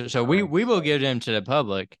the so time. we will So, give them to the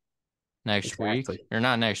public next week exactly. or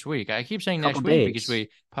not next week. I keep saying Couple next week because days.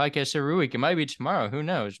 we podcast every week. It might be tomorrow. Who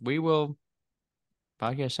knows? We will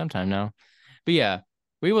podcast sometime now. But yeah,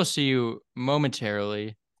 we will see you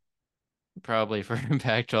momentarily, probably for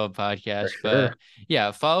Pac-12 For podcast. But sure.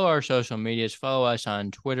 yeah, follow our social medias. Follow us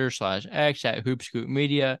on Twitter/X at Hoopscoop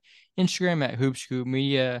Media, Instagram at Hoopscoop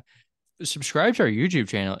Media. Subscribe to our YouTube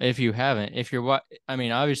channel if you haven't. If you're what I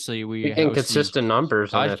mean, obviously we We're getting host these consistent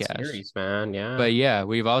numbers on that podcasts. series, man. Yeah. But yeah,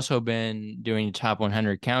 we've also been doing the top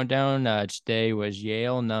 100 countdown. Today was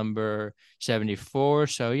Yale number 74.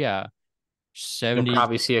 So yeah, You'll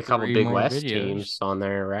probably see a couple 73 Big more West videos. teams on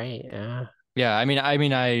there, right? Yeah. Yeah, I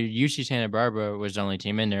UC Santa Barbara was the only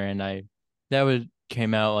team in there, and I that was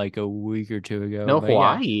came out like a week or two ago. No But yeah,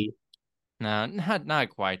 Hawaii. no, not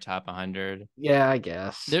quite top 100. Yeah, I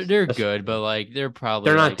guess. They're That's good, true. but like they're They're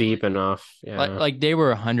probably not deep enough. Yeah. like they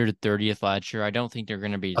were 130th last year. I don't think they're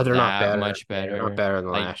gonna be Oh, they're not that better. much Yeah, they're not better. better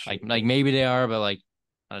than last year. Like maybe they are, but like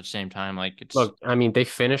at the same time, like it's Look, I mean, they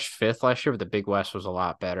finished fifth last year, but the Big West was a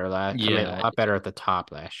lot better. A yeah, lot better at the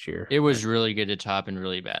top last year. it was really good at top and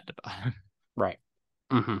really bad at the bottom. Right.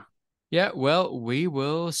 hmm Yeah, well, we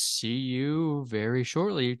will see you very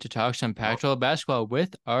shortly to talk some Pac-12 basketball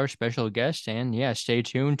with our special guest. And yeah, stay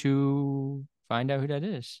tuned to find out who that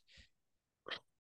is.